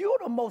 You're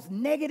the most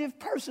negative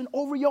person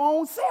over your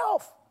own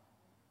self.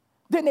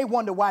 Then they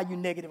wonder why you're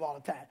negative all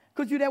the time.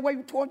 Because you're that way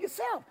toward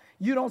yourself.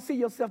 You don't see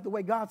yourself the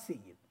way God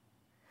sees you.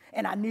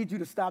 And I need you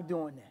to stop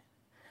doing that.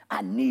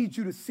 I need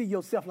you to see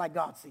yourself like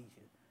God sees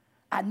you.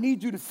 I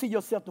need you to see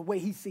yourself the way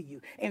he sees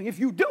you. And if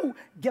you do,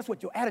 guess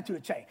what? Your attitude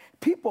will change.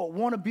 People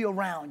want to be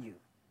around you.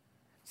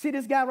 See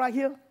this guy right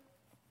here?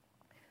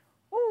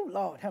 Oh,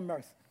 Lord, have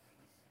mercy.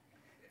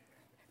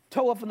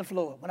 Toe up on the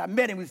floor. When I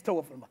met him, he was toe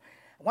up on the floor.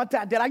 One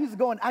time, I used to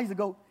go, can I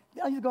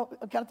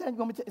tell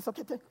you, it's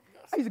okay.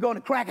 I used to go in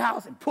the crack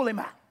house and pull him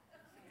out.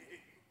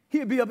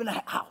 He'd be up in the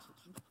house.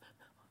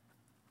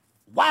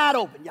 Wide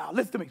open, y'all.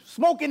 Listen to me.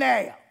 Smoke in the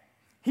air.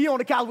 He on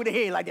the couch with the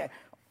head like that.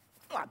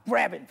 I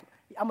grab him.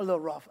 I'm a little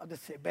rough. I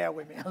just said, bear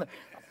with me. I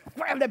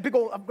grab that big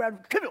old, come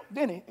here.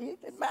 Then it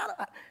didn't matter.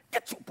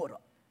 Get your foot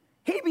up.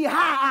 He be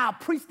high, I'll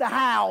preach the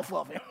high off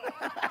of him.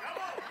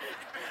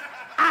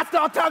 I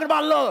start talking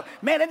about love.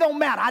 Man, it don't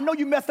matter. I know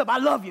you messed up. I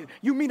love you.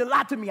 You mean a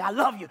lot to me. I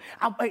love you.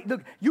 Hey,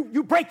 look,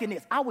 you breaking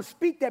this. I would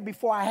speak that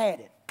before I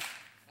had it.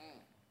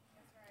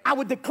 I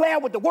would declare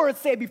what the word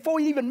said before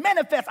he even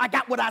manifests. I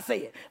got what I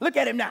said. Look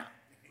at him now.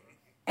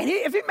 And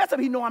if he mess up,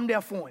 he know I'm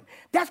there for him.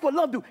 That's what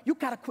love do. You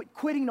got to quit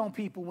quitting on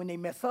people when they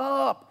mess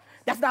up.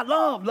 That's not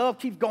love. Love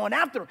keeps going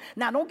after them.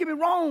 Now, don't get me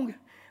wrong.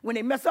 When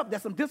they mess up,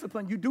 there's some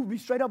discipline. You do be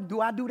straight up. Do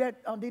I do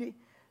that, Didi?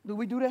 Do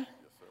we do that? Yes,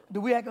 sir.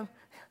 Do we act?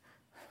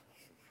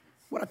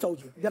 What I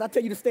told you? Did I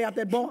tell you to stay out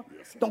that barn?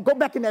 Yes, don't go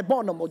back in that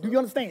barn no more. Do you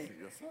understand?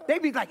 Yes, sir. They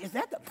be like, is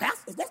that the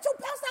pastor? Is that your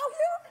pastor out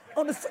here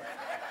on the?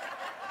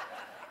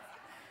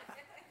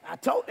 I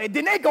told. And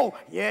then they go,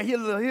 yeah, he a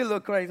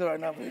little crazy right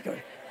now.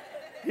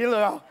 He a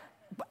little.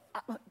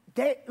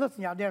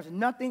 Listen, y'all. There's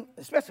nothing,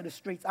 especially the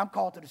streets. I'm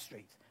called to the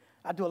streets.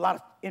 I do a lot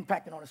of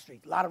impacting on the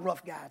streets. A lot of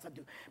rough guys. I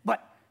do,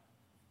 but.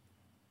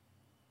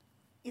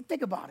 You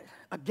think about it.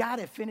 A guy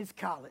that finished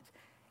college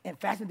in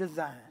fashion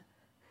design,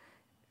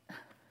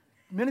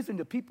 ministering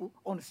to people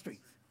on the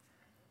streets.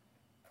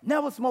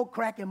 Never smoked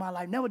crack in my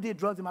life, never did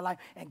drugs in my life,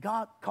 and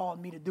God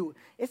called me to do it.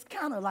 It's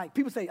kind of like,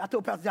 people say, I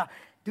told Pastor John,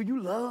 do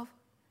you love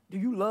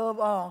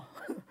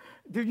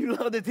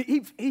this?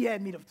 He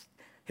had me to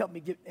help me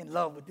get in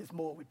love with this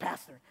more with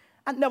Pastor.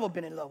 I've never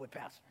been in love with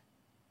Pastor.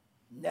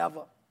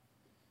 Never.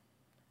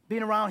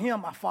 Being around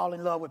him, I fall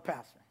in love with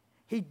Pastor.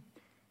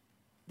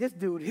 This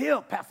dude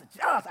here, Pastor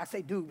Josh, I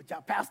say dude, but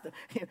y'all pastor,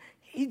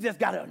 he just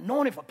got an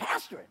anointing for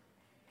pastoring.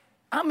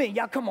 I mean,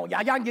 y'all, come on,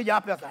 y'all can give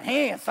y'all pastor a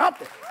hand,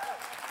 something.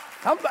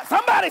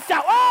 Somebody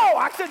shout,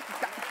 oh,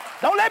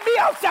 don't let me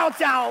out shout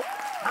y'all.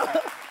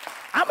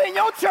 I'm in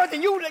your church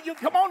and you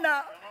come on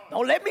now.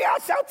 Don't let me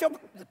out shout you.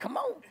 Come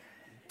on.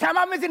 Time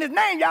I mentioned his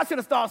name, y'all should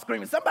have started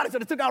screaming. Somebody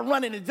should have took out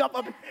running and jump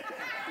up.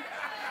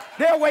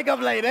 They'll wake up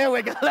late.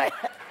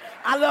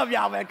 I love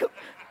y'all, man.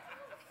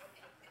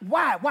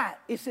 Why?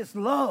 It's his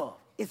love.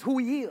 It's who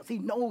he is. He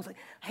knows,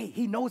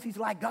 he knows he's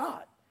like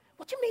God.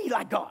 What you mean he's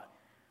like God?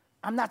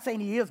 I'm not saying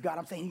he is God.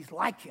 I'm saying he's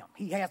like him.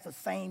 He has the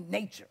same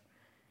nature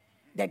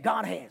that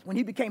God has. When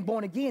he became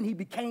born again, he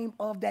became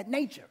of that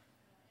nature.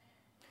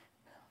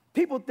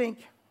 People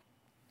think,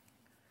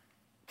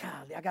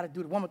 golly, I got to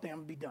do one more thing.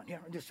 I'm going to be done. Here,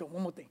 I'll just show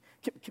one more thing.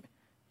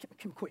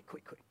 Come quick.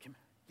 Come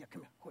here,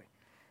 quick.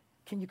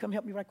 Can you come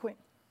help me right quick?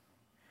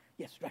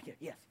 Yes, right here.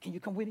 Yes. Can you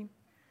come with him?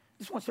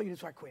 Just want to show you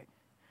this right quick.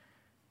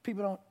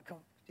 People don't come.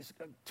 Just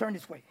turn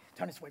this way.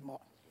 Turn this way, Mark.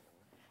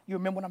 You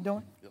remember what I'm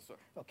doing? Yes, sir.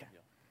 Okay. Yeah.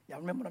 Y'all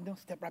remember what I'm doing?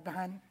 Step right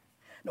behind him.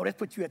 No, let's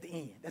put you at the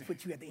end.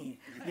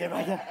 Yeah,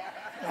 right here.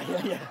 Right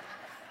here.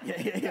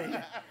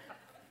 Yeah.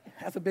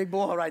 That's a big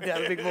boy right there.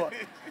 That's a big boy.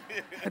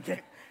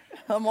 Okay.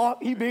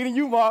 Mark, he bigger than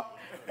you, Mark.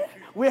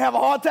 We have a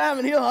hard time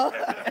in here, huh?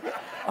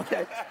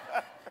 Okay.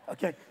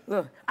 Okay,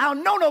 look. I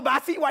don't know nobody. I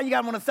see why you got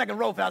him on the second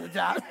row, Pastor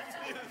John.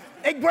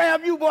 They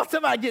grab you, boy.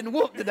 Somebody getting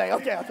whooped today.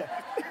 Okay.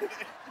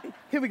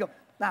 Here we go.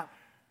 Now,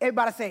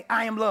 everybody say,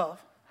 I am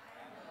love.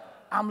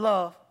 I'm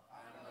love.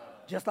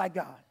 Just like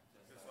God.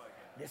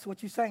 That's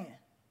what you're saying.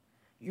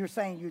 You're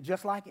saying you're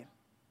just like him.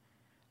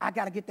 I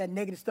got to get that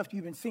negative stuff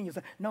you've been seeing.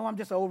 No, I'm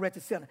just an old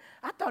wretched sinner.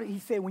 I thought he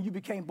said when you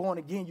became born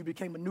again, you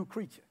became a new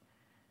creature.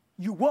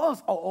 You was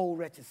an old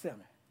wretched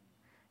sinner.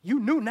 You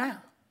knew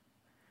now.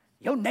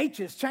 Your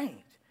nature has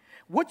changed.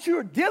 What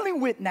you're dealing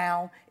with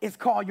now is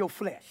called your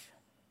flesh.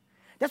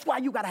 That's why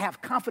you got to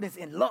have confidence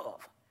in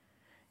love.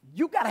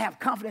 You got to have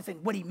confidence in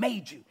what he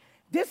made you.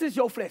 This is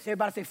your flesh.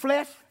 Everybody say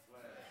flesh.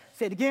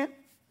 Say it again.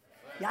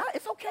 Yeah,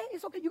 it's okay.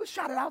 It's okay. You can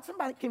shout it out.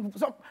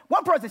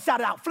 One person shout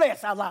it out.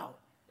 Flesh out loud.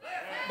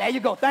 There you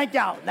go. Thank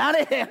y'all. Now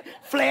there.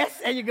 Flesh.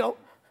 There you go.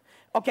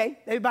 Okay.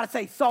 Everybody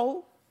say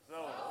soul.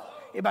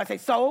 Everybody say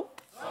soul.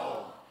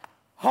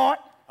 Heart.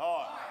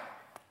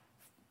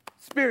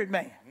 Spirit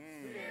man.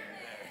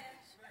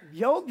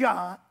 Your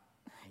God,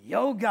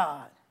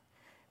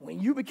 when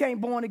you became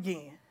born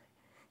again,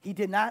 he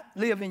did not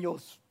live in your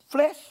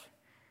flesh.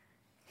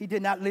 He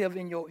did not live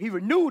in he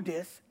renewed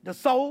this, the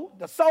soul.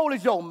 The soul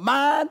is your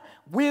mind,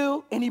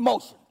 will, and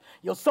emotion.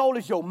 Your soul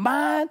is your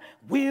mind,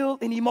 will,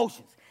 and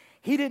emotions.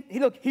 He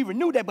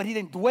renewed that, but he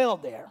didn't dwell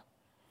there.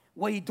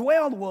 What he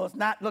dwelled was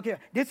not, look here,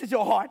 this is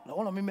your heart.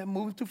 Hold on, I'm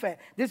moving too fast.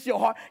 This is your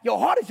heart. Your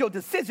heart is your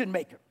decision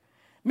maker.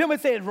 Remember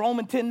it says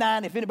Romans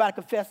 10:9, if anybody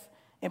confess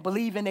and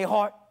believe in their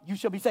heart, you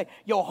shall be saved.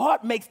 Your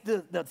heart makes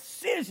the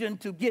decision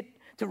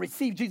to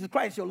receive Jesus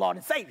Christ, your Lord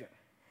and Savior.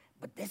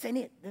 But this ain't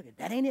it.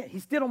 That ain't it. He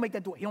still don't make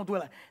that dwell. He don't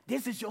dwell.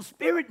 This is your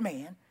spirit,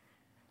 man.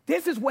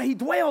 This is where he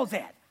dwells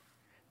at.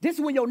 This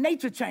is when your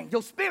nature changed,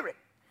 your spirit.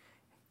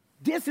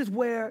 This is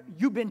where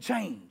you've been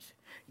changed.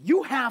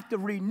 You have to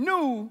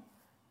renew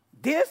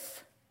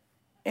this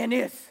and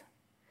this.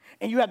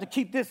 And you have to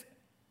keep this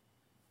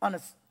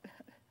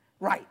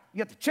right. You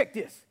have to check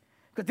this.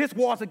 Because this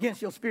wars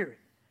against your spirit.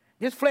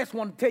 This flesh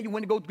wants to tell you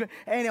when to go.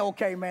 Ain't it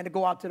okay, man, we're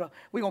going to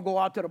go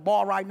out to the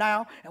bar right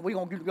now, and we're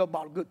going to get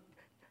about a good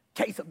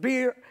case of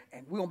beer,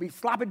 and we're going to be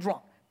sloppy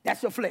drunk.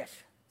 That's your flesh.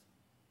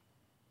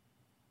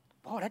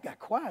 Boy, that got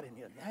quiet in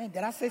here.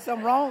 Did I say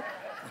something wrong?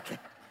 Okay.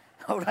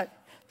 All right.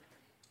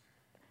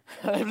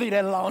 Leave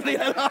that alone.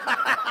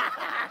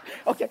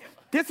 Okay.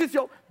 This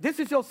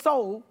is your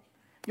soul.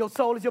 Your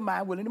soul is your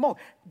mind, will, and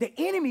emotion. The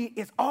enemy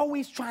is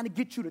always trying to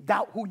get you to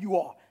doubt who you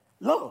are.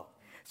 Love.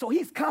 So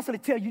he's constantly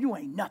telling you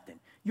ain't nothing.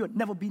 You'll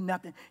never be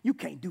nothing. You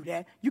can't do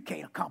that. You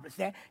can't accomplish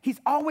that. He's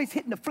always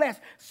hitting the flesh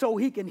so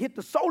he can hit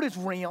the soulless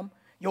realm,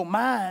 your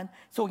mind,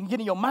 so he can get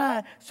in your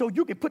mind so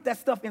you can put that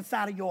stuff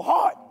inside of your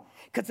heart.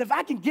 Because if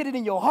I can get it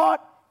in your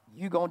heart,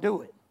 you're going to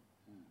do it.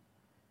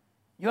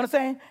 You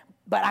understand?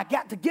 But I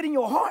got to get in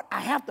your heart. I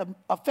have to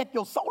affect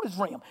your soulless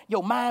realm,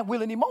 your mind,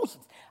 will, and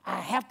emotions. I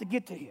have to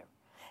get to here.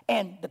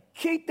 And the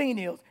key thing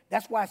is,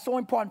 that's why it's so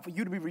important for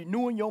you to be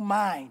renewing your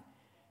mind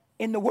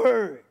in the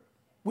Word,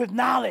 with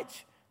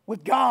knowledge,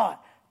 with God,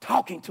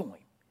 talking to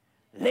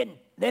him.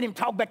 Let him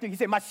talk back to you. He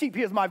said, my sheep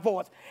hears my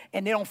voice,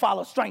 and they don't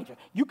follow a stranger.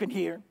 You can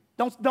hear him.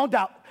 Don't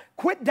doubt.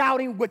 Quit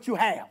doubting what you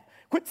have.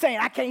 Quit saying,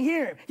 I can't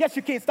hear him. Yes,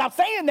 you can. Stop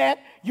saying that.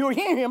 You'll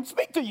hear him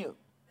speak to you.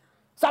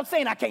 Stop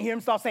saying, I can't hear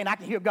him. Start saying, I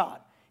can hear God.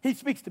 He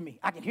speaks to me.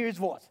 I can hear his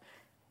voice.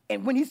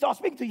 And when he starts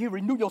speaking to you, he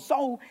renew your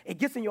soul. It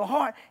gets in your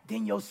heart.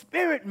 Then your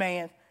spirit,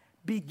 man,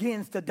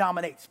 begins to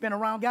dominate. Spin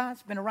around, guys.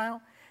 Spin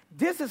around.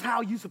 This is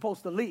how you're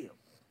supposed to live.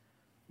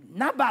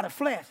 Not by the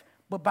flesh,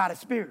 but by the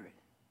spirit.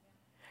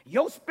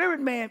 Your spirit,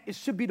 man,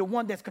 should be the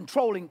one that's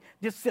controlling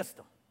this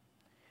system.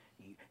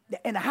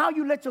 And how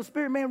you let your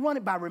spirit, man, run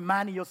it? By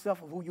reminding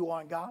yourself of who you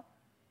are in God.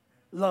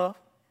 Love.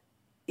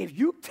 If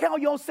you tell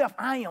yourself,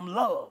 I am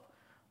love,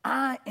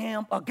 I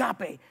am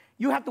agape,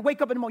 you have to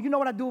wake up in the morning. You know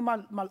what I do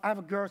with I have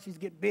a girl, she's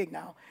getting big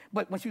now.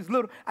 But when she was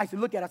little, I used to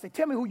look at her. I said,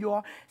 tell me who you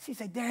are. She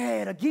said,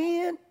 Dad,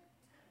 again?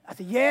 I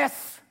said,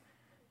 yes.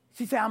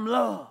 She said, I'm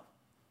love.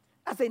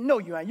 I said, no,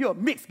 you ain't. You're a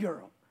mixed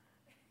girl.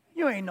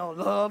 You ain't no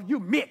love. You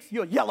mixed.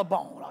 You're a yellow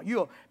bone. Or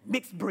you're a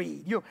mixed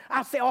breed.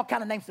 I'll say all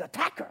kind of names to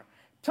attack her.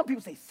 Some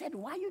people say,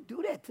 Cedric, why you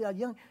do that to a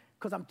young?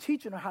 Because I'm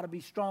teaching her how to be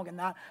strong and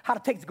how to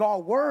take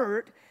God's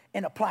word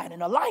and apply it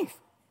in her life.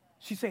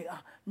 She said,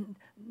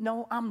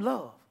 no, I'm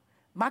love.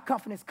 My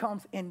confidence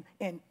comes in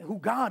who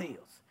God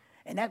is.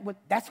 And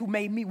that's who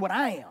made me what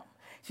I am.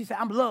 She said,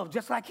 I'm love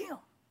just like him.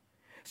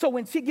 So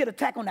when she get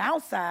attacked on the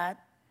outside,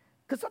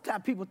 because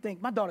sometimes people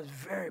think, my daughter's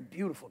a very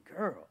beautiful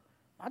girl.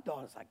 My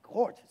daughter's like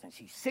gorgeous, and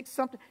she's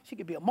 6-something. She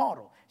could be a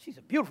model. She's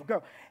a beautiful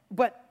girl.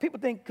 But people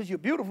think because you're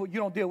beautiful, you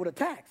don't deal with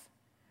attacks.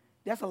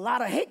 There's a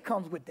lot of hate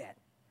comes with that.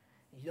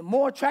 The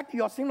more attractive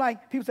you all seem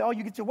like, people say, oh,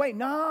 you get your weight.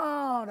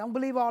 No, don't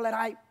believe all that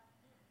hype.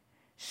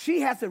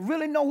 She has to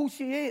really know who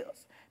she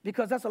is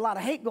because there's a lot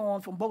of hate going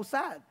on from both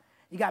sides.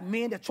 You got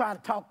men that try to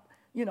talk,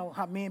 you know,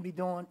 how men be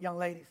doing, young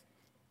ladies.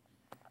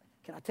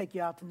 Can I take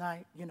you out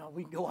tonight? You know,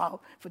 we can go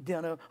out for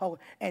dinner. Oh,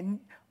 and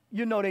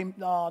You know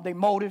they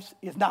motives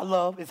is not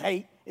love, it's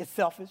hate, it's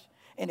selfish,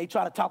 and they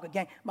try to talk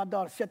again. My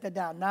daughter, shut that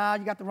down. Nah,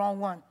 you got the wrong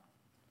one.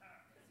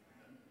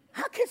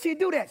 How can she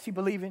do that?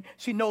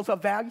 She knows her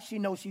value, she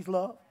knows she's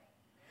loved.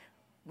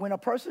 When a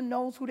person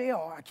knows who they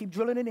are, I keep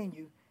drilling it in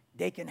you,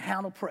 they can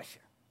handle pressure.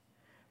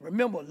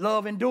 Remember,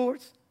 love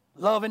endures,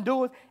 love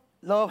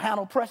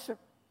handles pressure.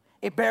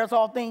 It bears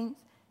all things.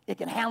 It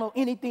can handle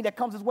anything that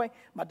comes its way.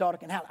 My daughter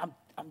can handle it.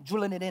 I'm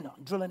drilling it in her,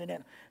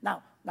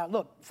 Now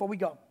look, before we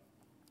go,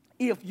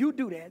 if you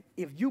do that,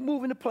 if you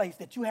move in a place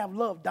that you have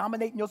love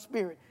dominating your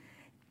spirit,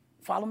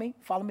 follow me.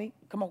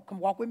 Come on, come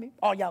walk with me.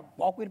 All y'all,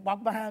 walk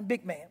behind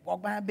big man.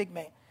 Walk behind big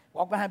man.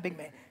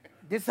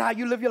 This is how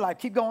you live your life.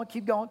 Keep going.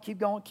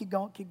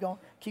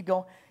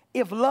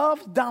 If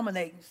love's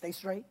dominating, stay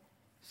straight.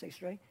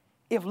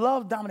 If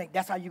love dominates,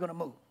 that's how you're going to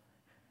move.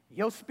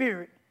 Your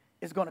spirit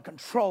is going to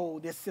control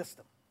this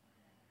system.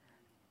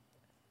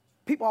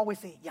 People always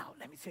say, yo,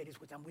 let me say this,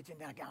 I'm with you,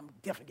 and I'm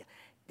definitely.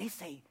 They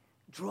say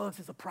drugs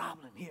is a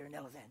problem here in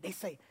Alexandria. They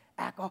say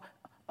alcohol,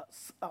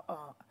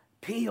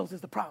 pills is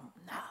the problem.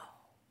 No,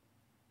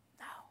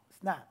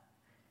 it's not.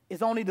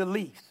 It's only the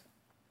leaves.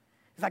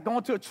 It's like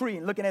going to a tree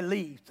and looking at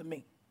leaves to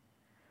me.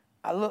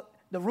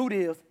 The root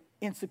is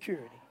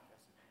insecurity,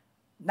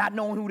 not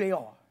knowing who they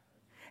are.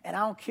 And I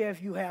don't care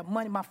if you have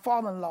money. My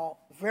father-in-law,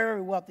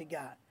 very wealthy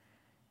guy.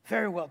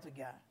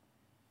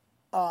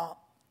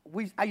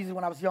 I used to,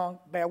 when I was young,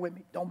 bear with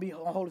me, don't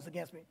hold this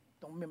against me.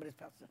 Don't remember this,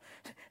 Pastor.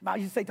 I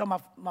used to say to my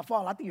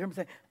father, I think you heard me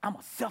say, I'm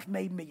a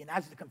self-made millionaire. I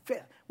used to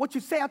confess. What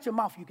you say out your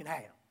mouth, you can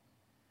have.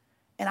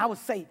 And I would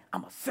say,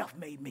 I'm a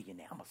self-made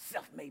millionaire. My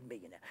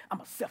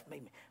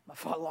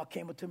father-in-law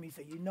came up to me and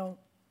said, you know,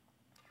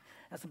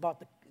 that's about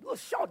the little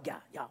short guy,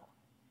 y'all.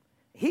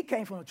 He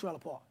came from a trailer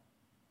park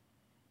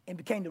and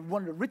became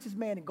one of the richest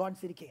men in Garden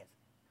City, Kansas.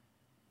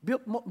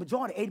 Built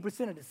majority,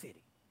 80% of the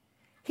city.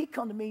 He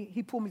come to me,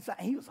 he pulled me aside,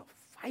 and he was a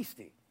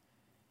feisty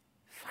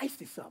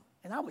something.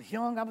 And I was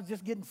young, I was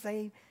just getting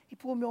saved. He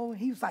pulled me over,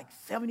 he was like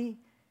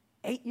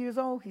 78 years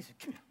old. He said,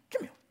 come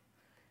here.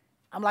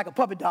 I'm like a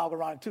puppet dog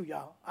around him too,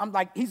 y'all.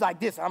 He's like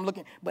this, I'm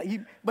looking, but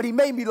he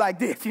made me like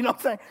this, you know what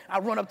I'm saying? I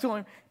run up to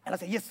him, and I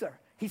said, yes, sir.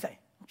 He said,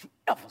 don't you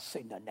ever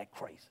say nothing that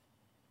crazy.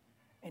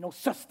 Ain't no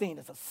such thing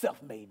as a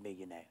self-made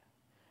millionaire.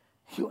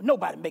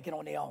 Nobody make it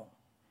on their own.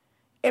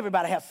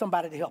 Everybody has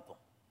somebody to help them.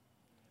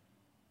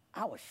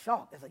 I was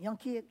shocked. As a young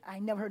kid, I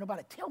ain't never heard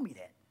nobody tell me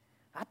that.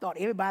 I thought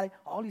everybody,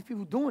 all these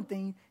people doing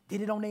things,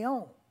 did it on their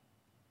own.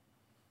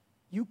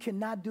 You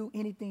cannot do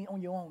anything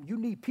on your own. You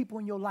need people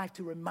in your life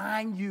to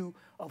remind you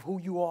of who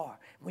you are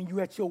when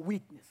you're at your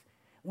weakness,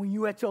 when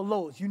you're at your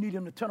lowest. You need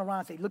them to turn around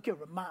and say, look here,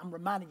 I'm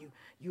reminding you,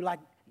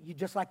 you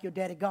just like your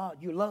daddy God,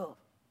 you love.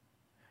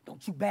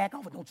 Don't you back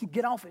off it. Don't you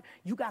get off it.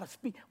 You got to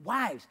speak.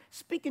 Wives,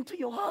 speaking to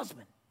your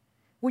husband.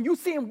 When you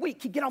see him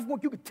weak, he get off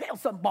work, you can tell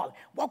something about him.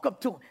 Walk up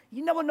to him.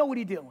 You never know what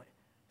he's dealing with.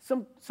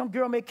 Some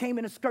girl may came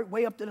in a skirt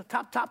way up to the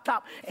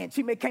top, and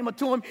she may came up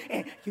to him,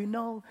 and, you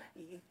know,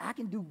 I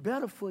can do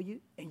better for you,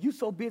 and you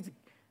so busy.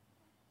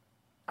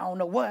 I don't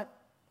know what.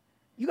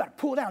 You got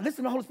to pull down. Listen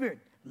to the Holy Spirit.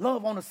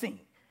 Love on the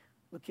scene.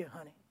 Look here,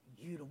 honey.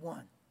 You the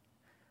one.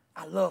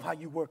 I love how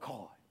you work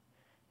hard.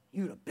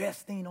 You the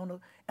best thing on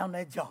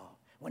that job.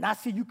 When I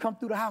see you come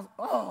through the house,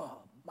 oh,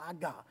 my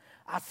God,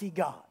 I see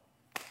God.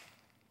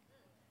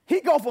 He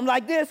go from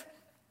like this.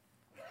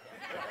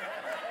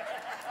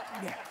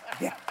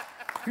 Yeah.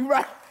 You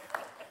right?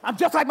 I'm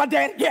just like my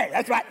dad. Yeah,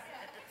 that's right.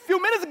 A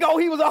few minutes ago,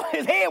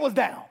 his head was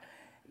down.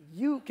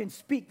 You can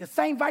speak the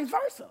same vice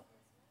versa.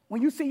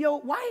 When you see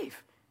your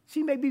wife,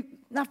 she may be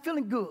not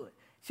feeling good.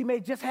 She may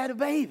just had a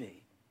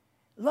baby.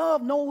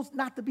 Love knows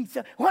not to be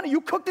self. Honey, you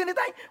cooked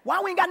anything?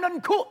 Why we ain't got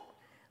nothing cooked?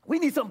 We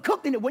need something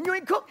cooked in it. When you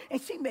ain't cooked,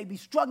 and she may be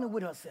struggling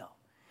with herself.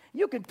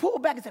 You can pull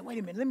back and say, wait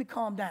a minute, let me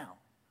calm down.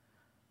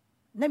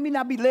 Let me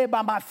not be led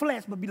by my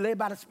flesh, but be led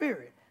by the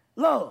Spirit.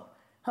 Love.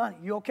 Honey,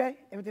 you okay?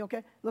 Everything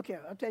okay? Look here,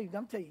 I'm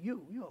telling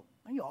you, you're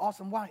an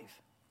awesome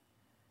wife.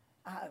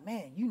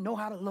 Man, you know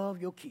how to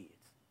love your kids.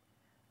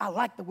 I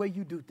like the way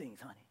you do things,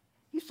 honey.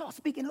 You start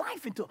speaking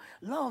life into her.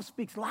 Love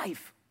speaks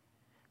life.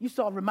 You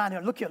start reminding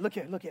her, look here.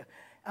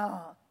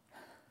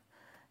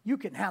 You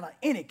can handle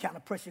any kind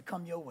of pressure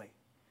come your way.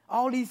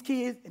 All these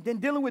kids, and then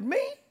dealing with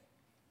me,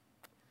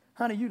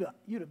 honey, you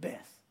the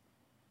best.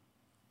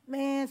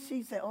 Man,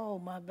 she said, oh,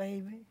 my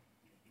baby,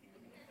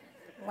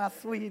 my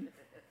sweet.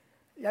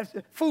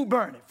 Food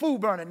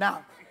burning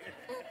now.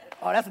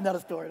 Oh, that's another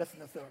story.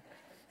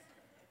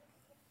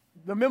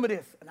 Remember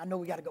this, and I know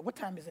we got to go. What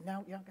time is it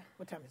now?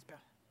 What time is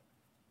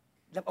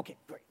it? Okay,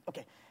 great.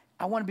 Okay.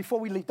 I want to, before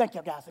we leave, thank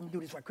y'all guys. Let me do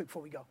this right quick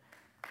before we go.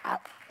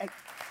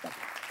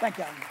 Thank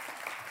y'all.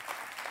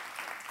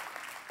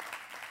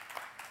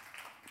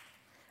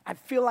 I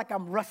feel like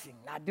I'm rushing.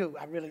 I do.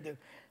 I really do.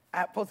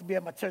 I'm supposed to be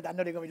at my church. I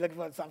know they're going to be looking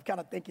for it, so I'm kind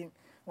of thinking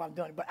while I'm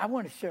doing it. But I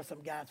want to share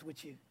some guys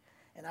with you.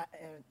 And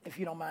if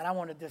you don't mind, I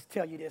want to just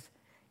tell you this.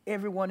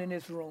 Everyone in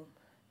this room,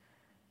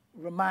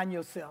 remind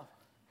yourself,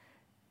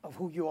 of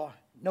who you are.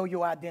 Know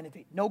your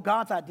identity. Know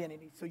God's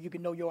identity so you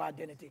can know your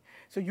identity,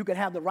 so you can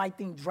have the right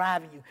thing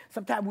driving you.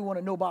 Sometimes we want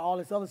to know about all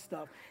this other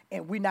stuff,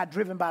 and we're not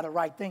driven by the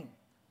right thing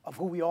of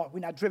who we are. We're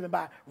not driven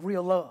by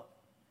real love,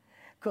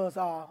 because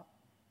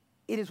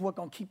it is what's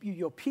going to keep you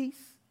your peace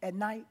at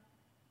night,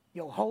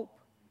 your hope,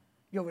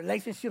 your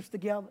relationships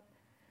together.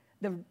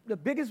 The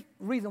biggest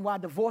reason why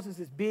divorces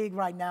is big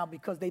right now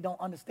because they don't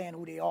understand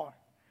who they are.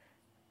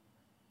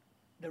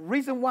 The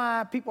reason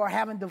why people are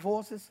having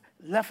divorces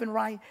left and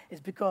right is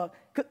because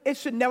it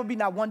should never be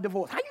not one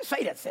divorce. How you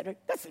say that, Cedric?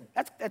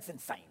 That's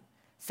insane.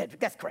 Cedric,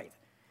 that's crazy.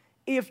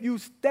 If you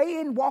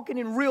stay in walking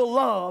in real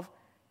love,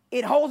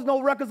 it holds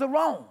no records of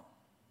wrong.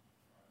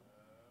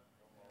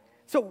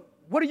 So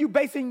what are you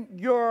basing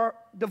your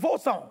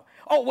divorce on?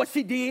 Oh, what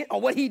she did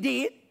or what he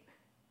did?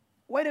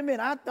 Wait a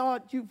minute, I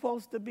thought you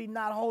supposed to be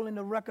not holding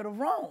the record of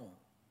wrong.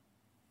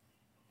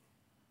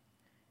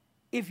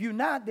 If you're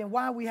not, then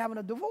why are we having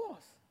a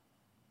divorce?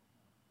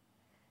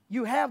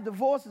 You have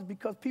divorces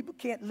because people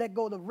can't let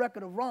go of the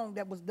record of wrong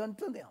that was done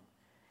to them.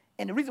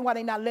 And the reason why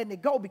they're not letting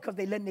it go because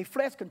they're letting their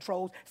flesh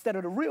control instead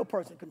of the real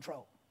person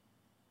control.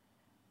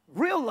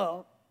 Real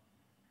love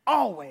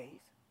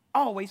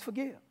always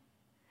forgive.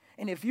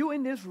 And if you're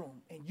in this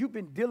room and you've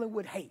been dealing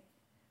with hate,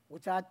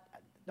 which I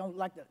don't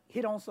like to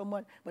hit on so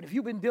much, but if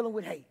you've been dealing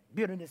with hate,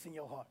 bitterness in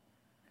your heart,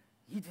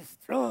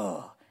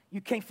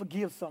 you can't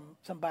forgive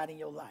somebody in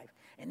your life.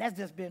 And that's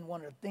just been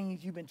one of the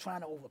things you've been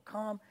trying to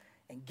overcome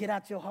and get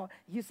out your heart.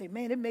 You say,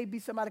 man, it may be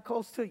somebody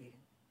close to you.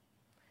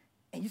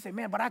 And you say,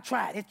 man, but I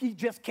tried. He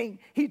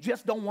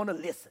just don't want to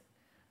listen.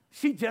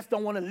 She just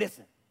don't want to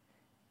listen.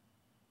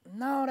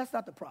 No, that's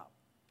not the problem.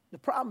 The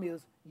problem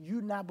is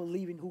you not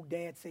believing who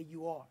Dad say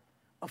you are,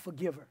 a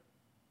forgiver.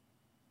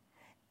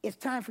 It's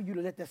time for you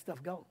to let that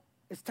stuff go.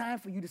 It's time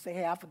for you to say,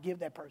 hey, I forgive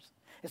that person.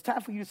 It's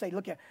time for you to say,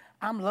 look,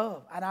 I'm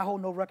loved, and I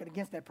hold no record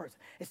against that person.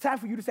 It's time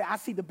for you to say, I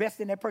see the best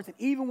in that person.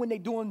 Even when they're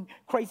doing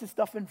crazy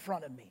stuff in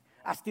front of me,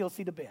 I still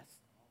see the best.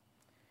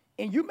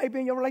 And you may be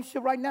in your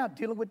relationship right now,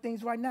 dealing with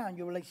things right now in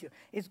your relationship.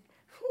 Let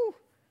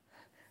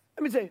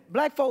me say,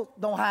 black folks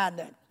don't hide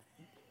nothing.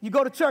 You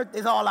go to church,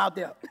 it's all out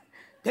there.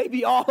 They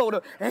be all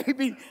over, and they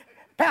be,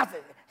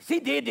 Pastor,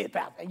 she did this,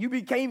 Pastor. And you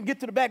can't even get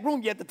to the back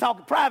room yet to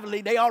talk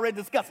privately. They already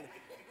discussing it.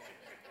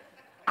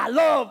 I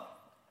love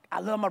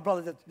my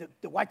brothers,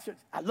 the white church.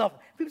 I love them.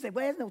 People say,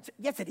 well, there's no church.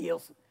 Yes, it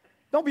is.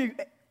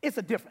 It's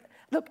a different.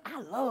 Look, I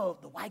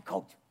love the white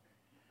culture.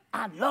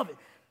 I love it.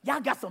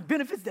 Y'all got some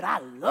benefits that I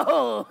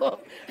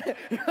love.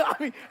 You know what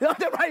I mean?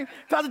 Right?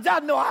 Pastor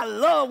John, know I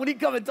love when he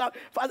come and talk.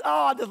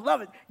 I just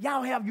love it.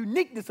 Y'all have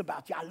uniqueness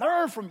about you. I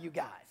learn from you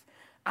guys.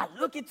 I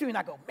look at you and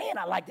I go, man,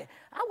 I like that.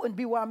 I wouldn't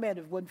be where I'm at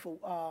if it wasn't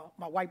for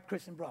my white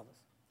Christian brothers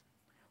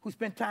who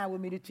spent time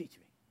with me to teach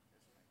me.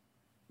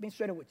 Being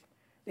straight up with you.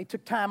 They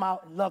took time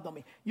out and loved on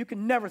me. You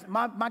can never,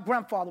 my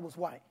grandfather was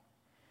white.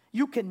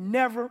 You can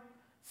never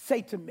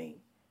say to me,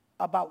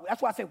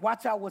 that's why I say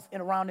watch out what's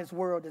in around this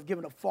world that's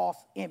giving a false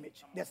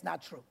image. That's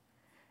not true.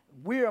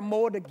 We are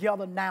more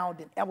together now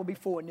than ever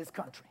before in this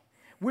country.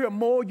 We are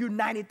more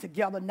united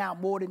together now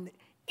more than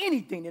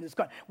anything in this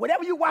country.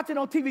 Whatever you're watching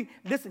on TV,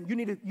 listen, you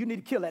need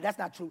to kill that. That's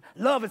not true.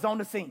 Love is on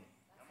the scene.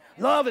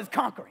 Love is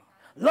conquering.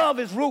 Love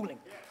is ruling.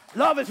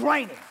 Love is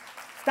reigning.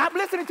 Stop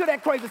listening to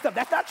that crazy stuff.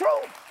 That's not true.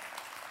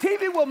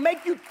 TV will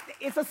make you,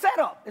 it's a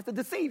setup. It's to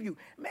deceive you.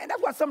 Man,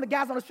 that's why some of the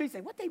guys on the street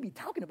say, what they be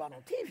talking about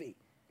on TV?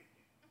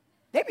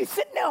 They be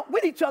sitting there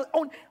with each other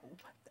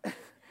with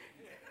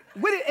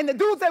it, and the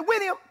dudes that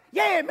with him,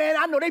 yeah, man,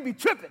 I know they be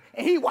tripping,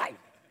 and he white.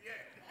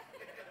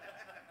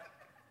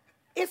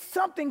 It's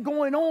something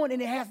going on,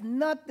 and it has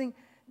nothing,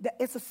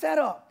 it's a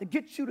setup to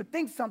get you to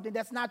think something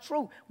that's not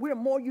true. We're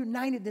more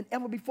united than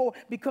ever before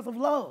because of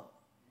love.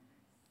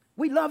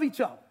 We love each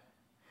other.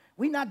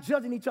 We're not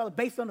judging each other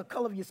based on the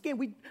color of your skin.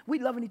 We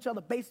loving each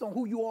other based on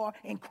who you are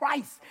in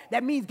Christ.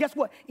 That means, guess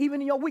what?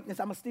 Even in your weakness,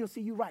 I'm going to still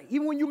see you right.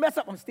 Even when you mess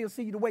up, I'm going to still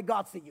see you the way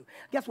God see you.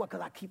 Guess what?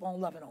 Because I keep on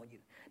loving on you.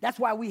 That's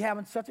why we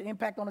having such an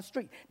impact on the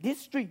street.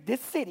 This street,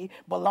 this city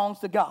belongs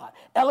to God.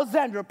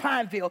 Alexandria,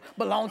 Pineville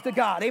belongs to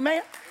God.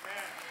 Amen? Amen.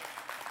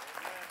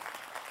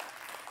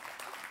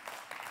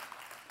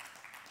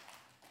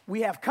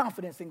 We have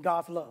confidence in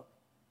God's love.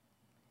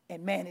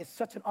 And man, it's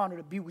such an honor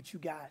to be with you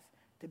guys,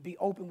 to be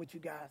open with you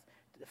guys,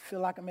 to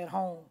feel like I'm at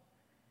home.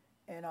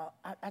 And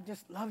I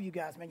just love you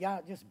guys, man. Y'all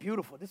are just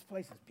beautiful. This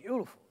place is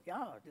beautiful.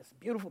 Y'all are just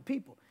beautiful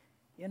people.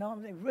 You know,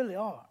 they really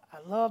are. I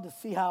love to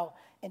see how,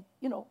 and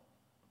you know,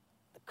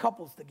 the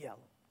couples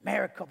together,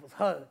 married couples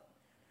hug,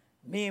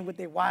 men with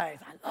their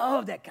wives. I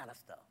love that kind of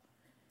stuff.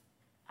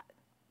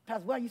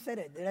 Pastor, why you say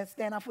that? Did that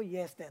stand out for you?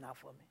 Yeah, it stand out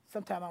for me.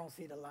 Sometimes I don't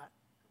see it a lot.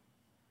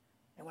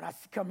 And when I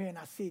come here and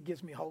I see it,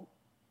 gives me hope.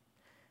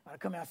 When I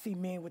come here, I see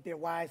men with their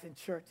wives in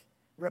church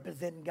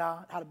representing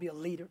God, how to be a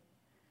leader.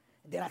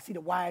 And then I see the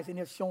wives in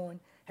there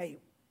showing, hey,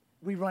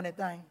 we running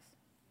things.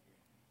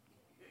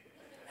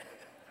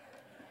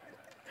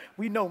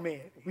 We know,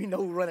 man. We know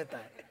who running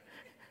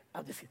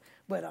things.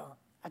 But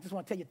I just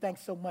want to tell you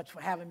thanks so much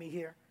for having me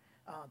here.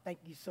 Thank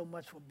you so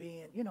much for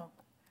being,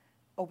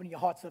 opening your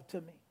hearts up to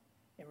me.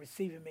 and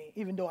receiving me,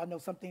 even though I know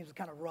some things are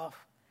kind of rough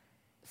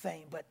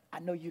saying, but I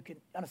know you can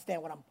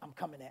understand what I'm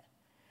coming at.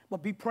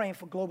 But be praying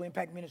for Global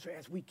Impact Ministry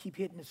as we keep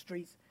hitting the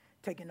streets,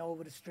 taking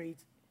over the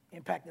streets,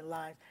 impacting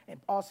lives, and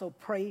also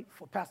pray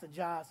for Pastor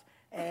Josh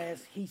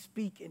as he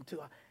speak into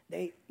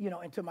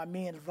into my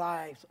men's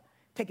lives,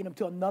 taking them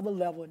to another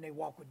level in their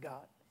walk with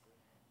God.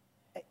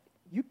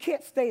 You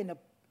can't stay in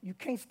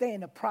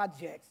the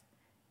projects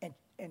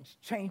and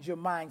change your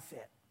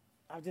mindset.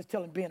 I was just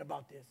telling Ben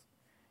about this.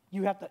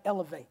 You have to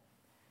elevate.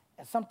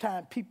 And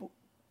sometimes people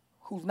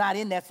who's not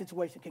in that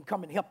situation can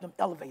come and help them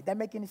elevate. That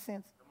make any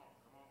sense? Come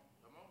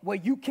on. Where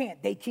you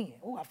can't, they can.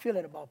 Oh, I feel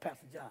that about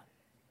Pastor John.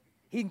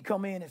 He can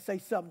come in and say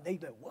something. They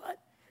like, what?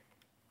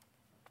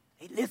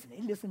 He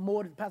listen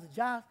more to Pastor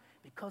John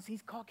because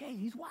he's Caucasian,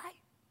 he's white.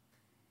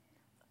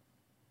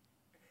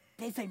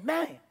 They say,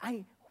 man,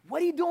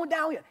 what are you doing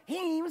down here? He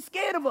ain't even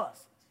scared of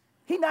us.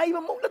 He not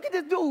even moving. Look at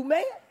this dude,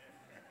 man.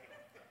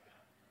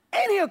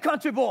 Ain't he a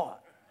country boy?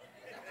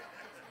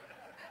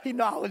 He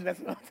know I was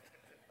messing up.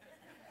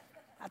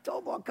 I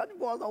told boy, country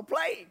boys don't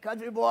play.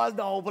 Country boys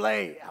don't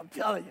play. I'm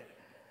telling you.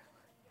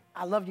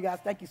 I love you guys.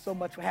 Thank you so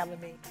much for having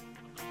me.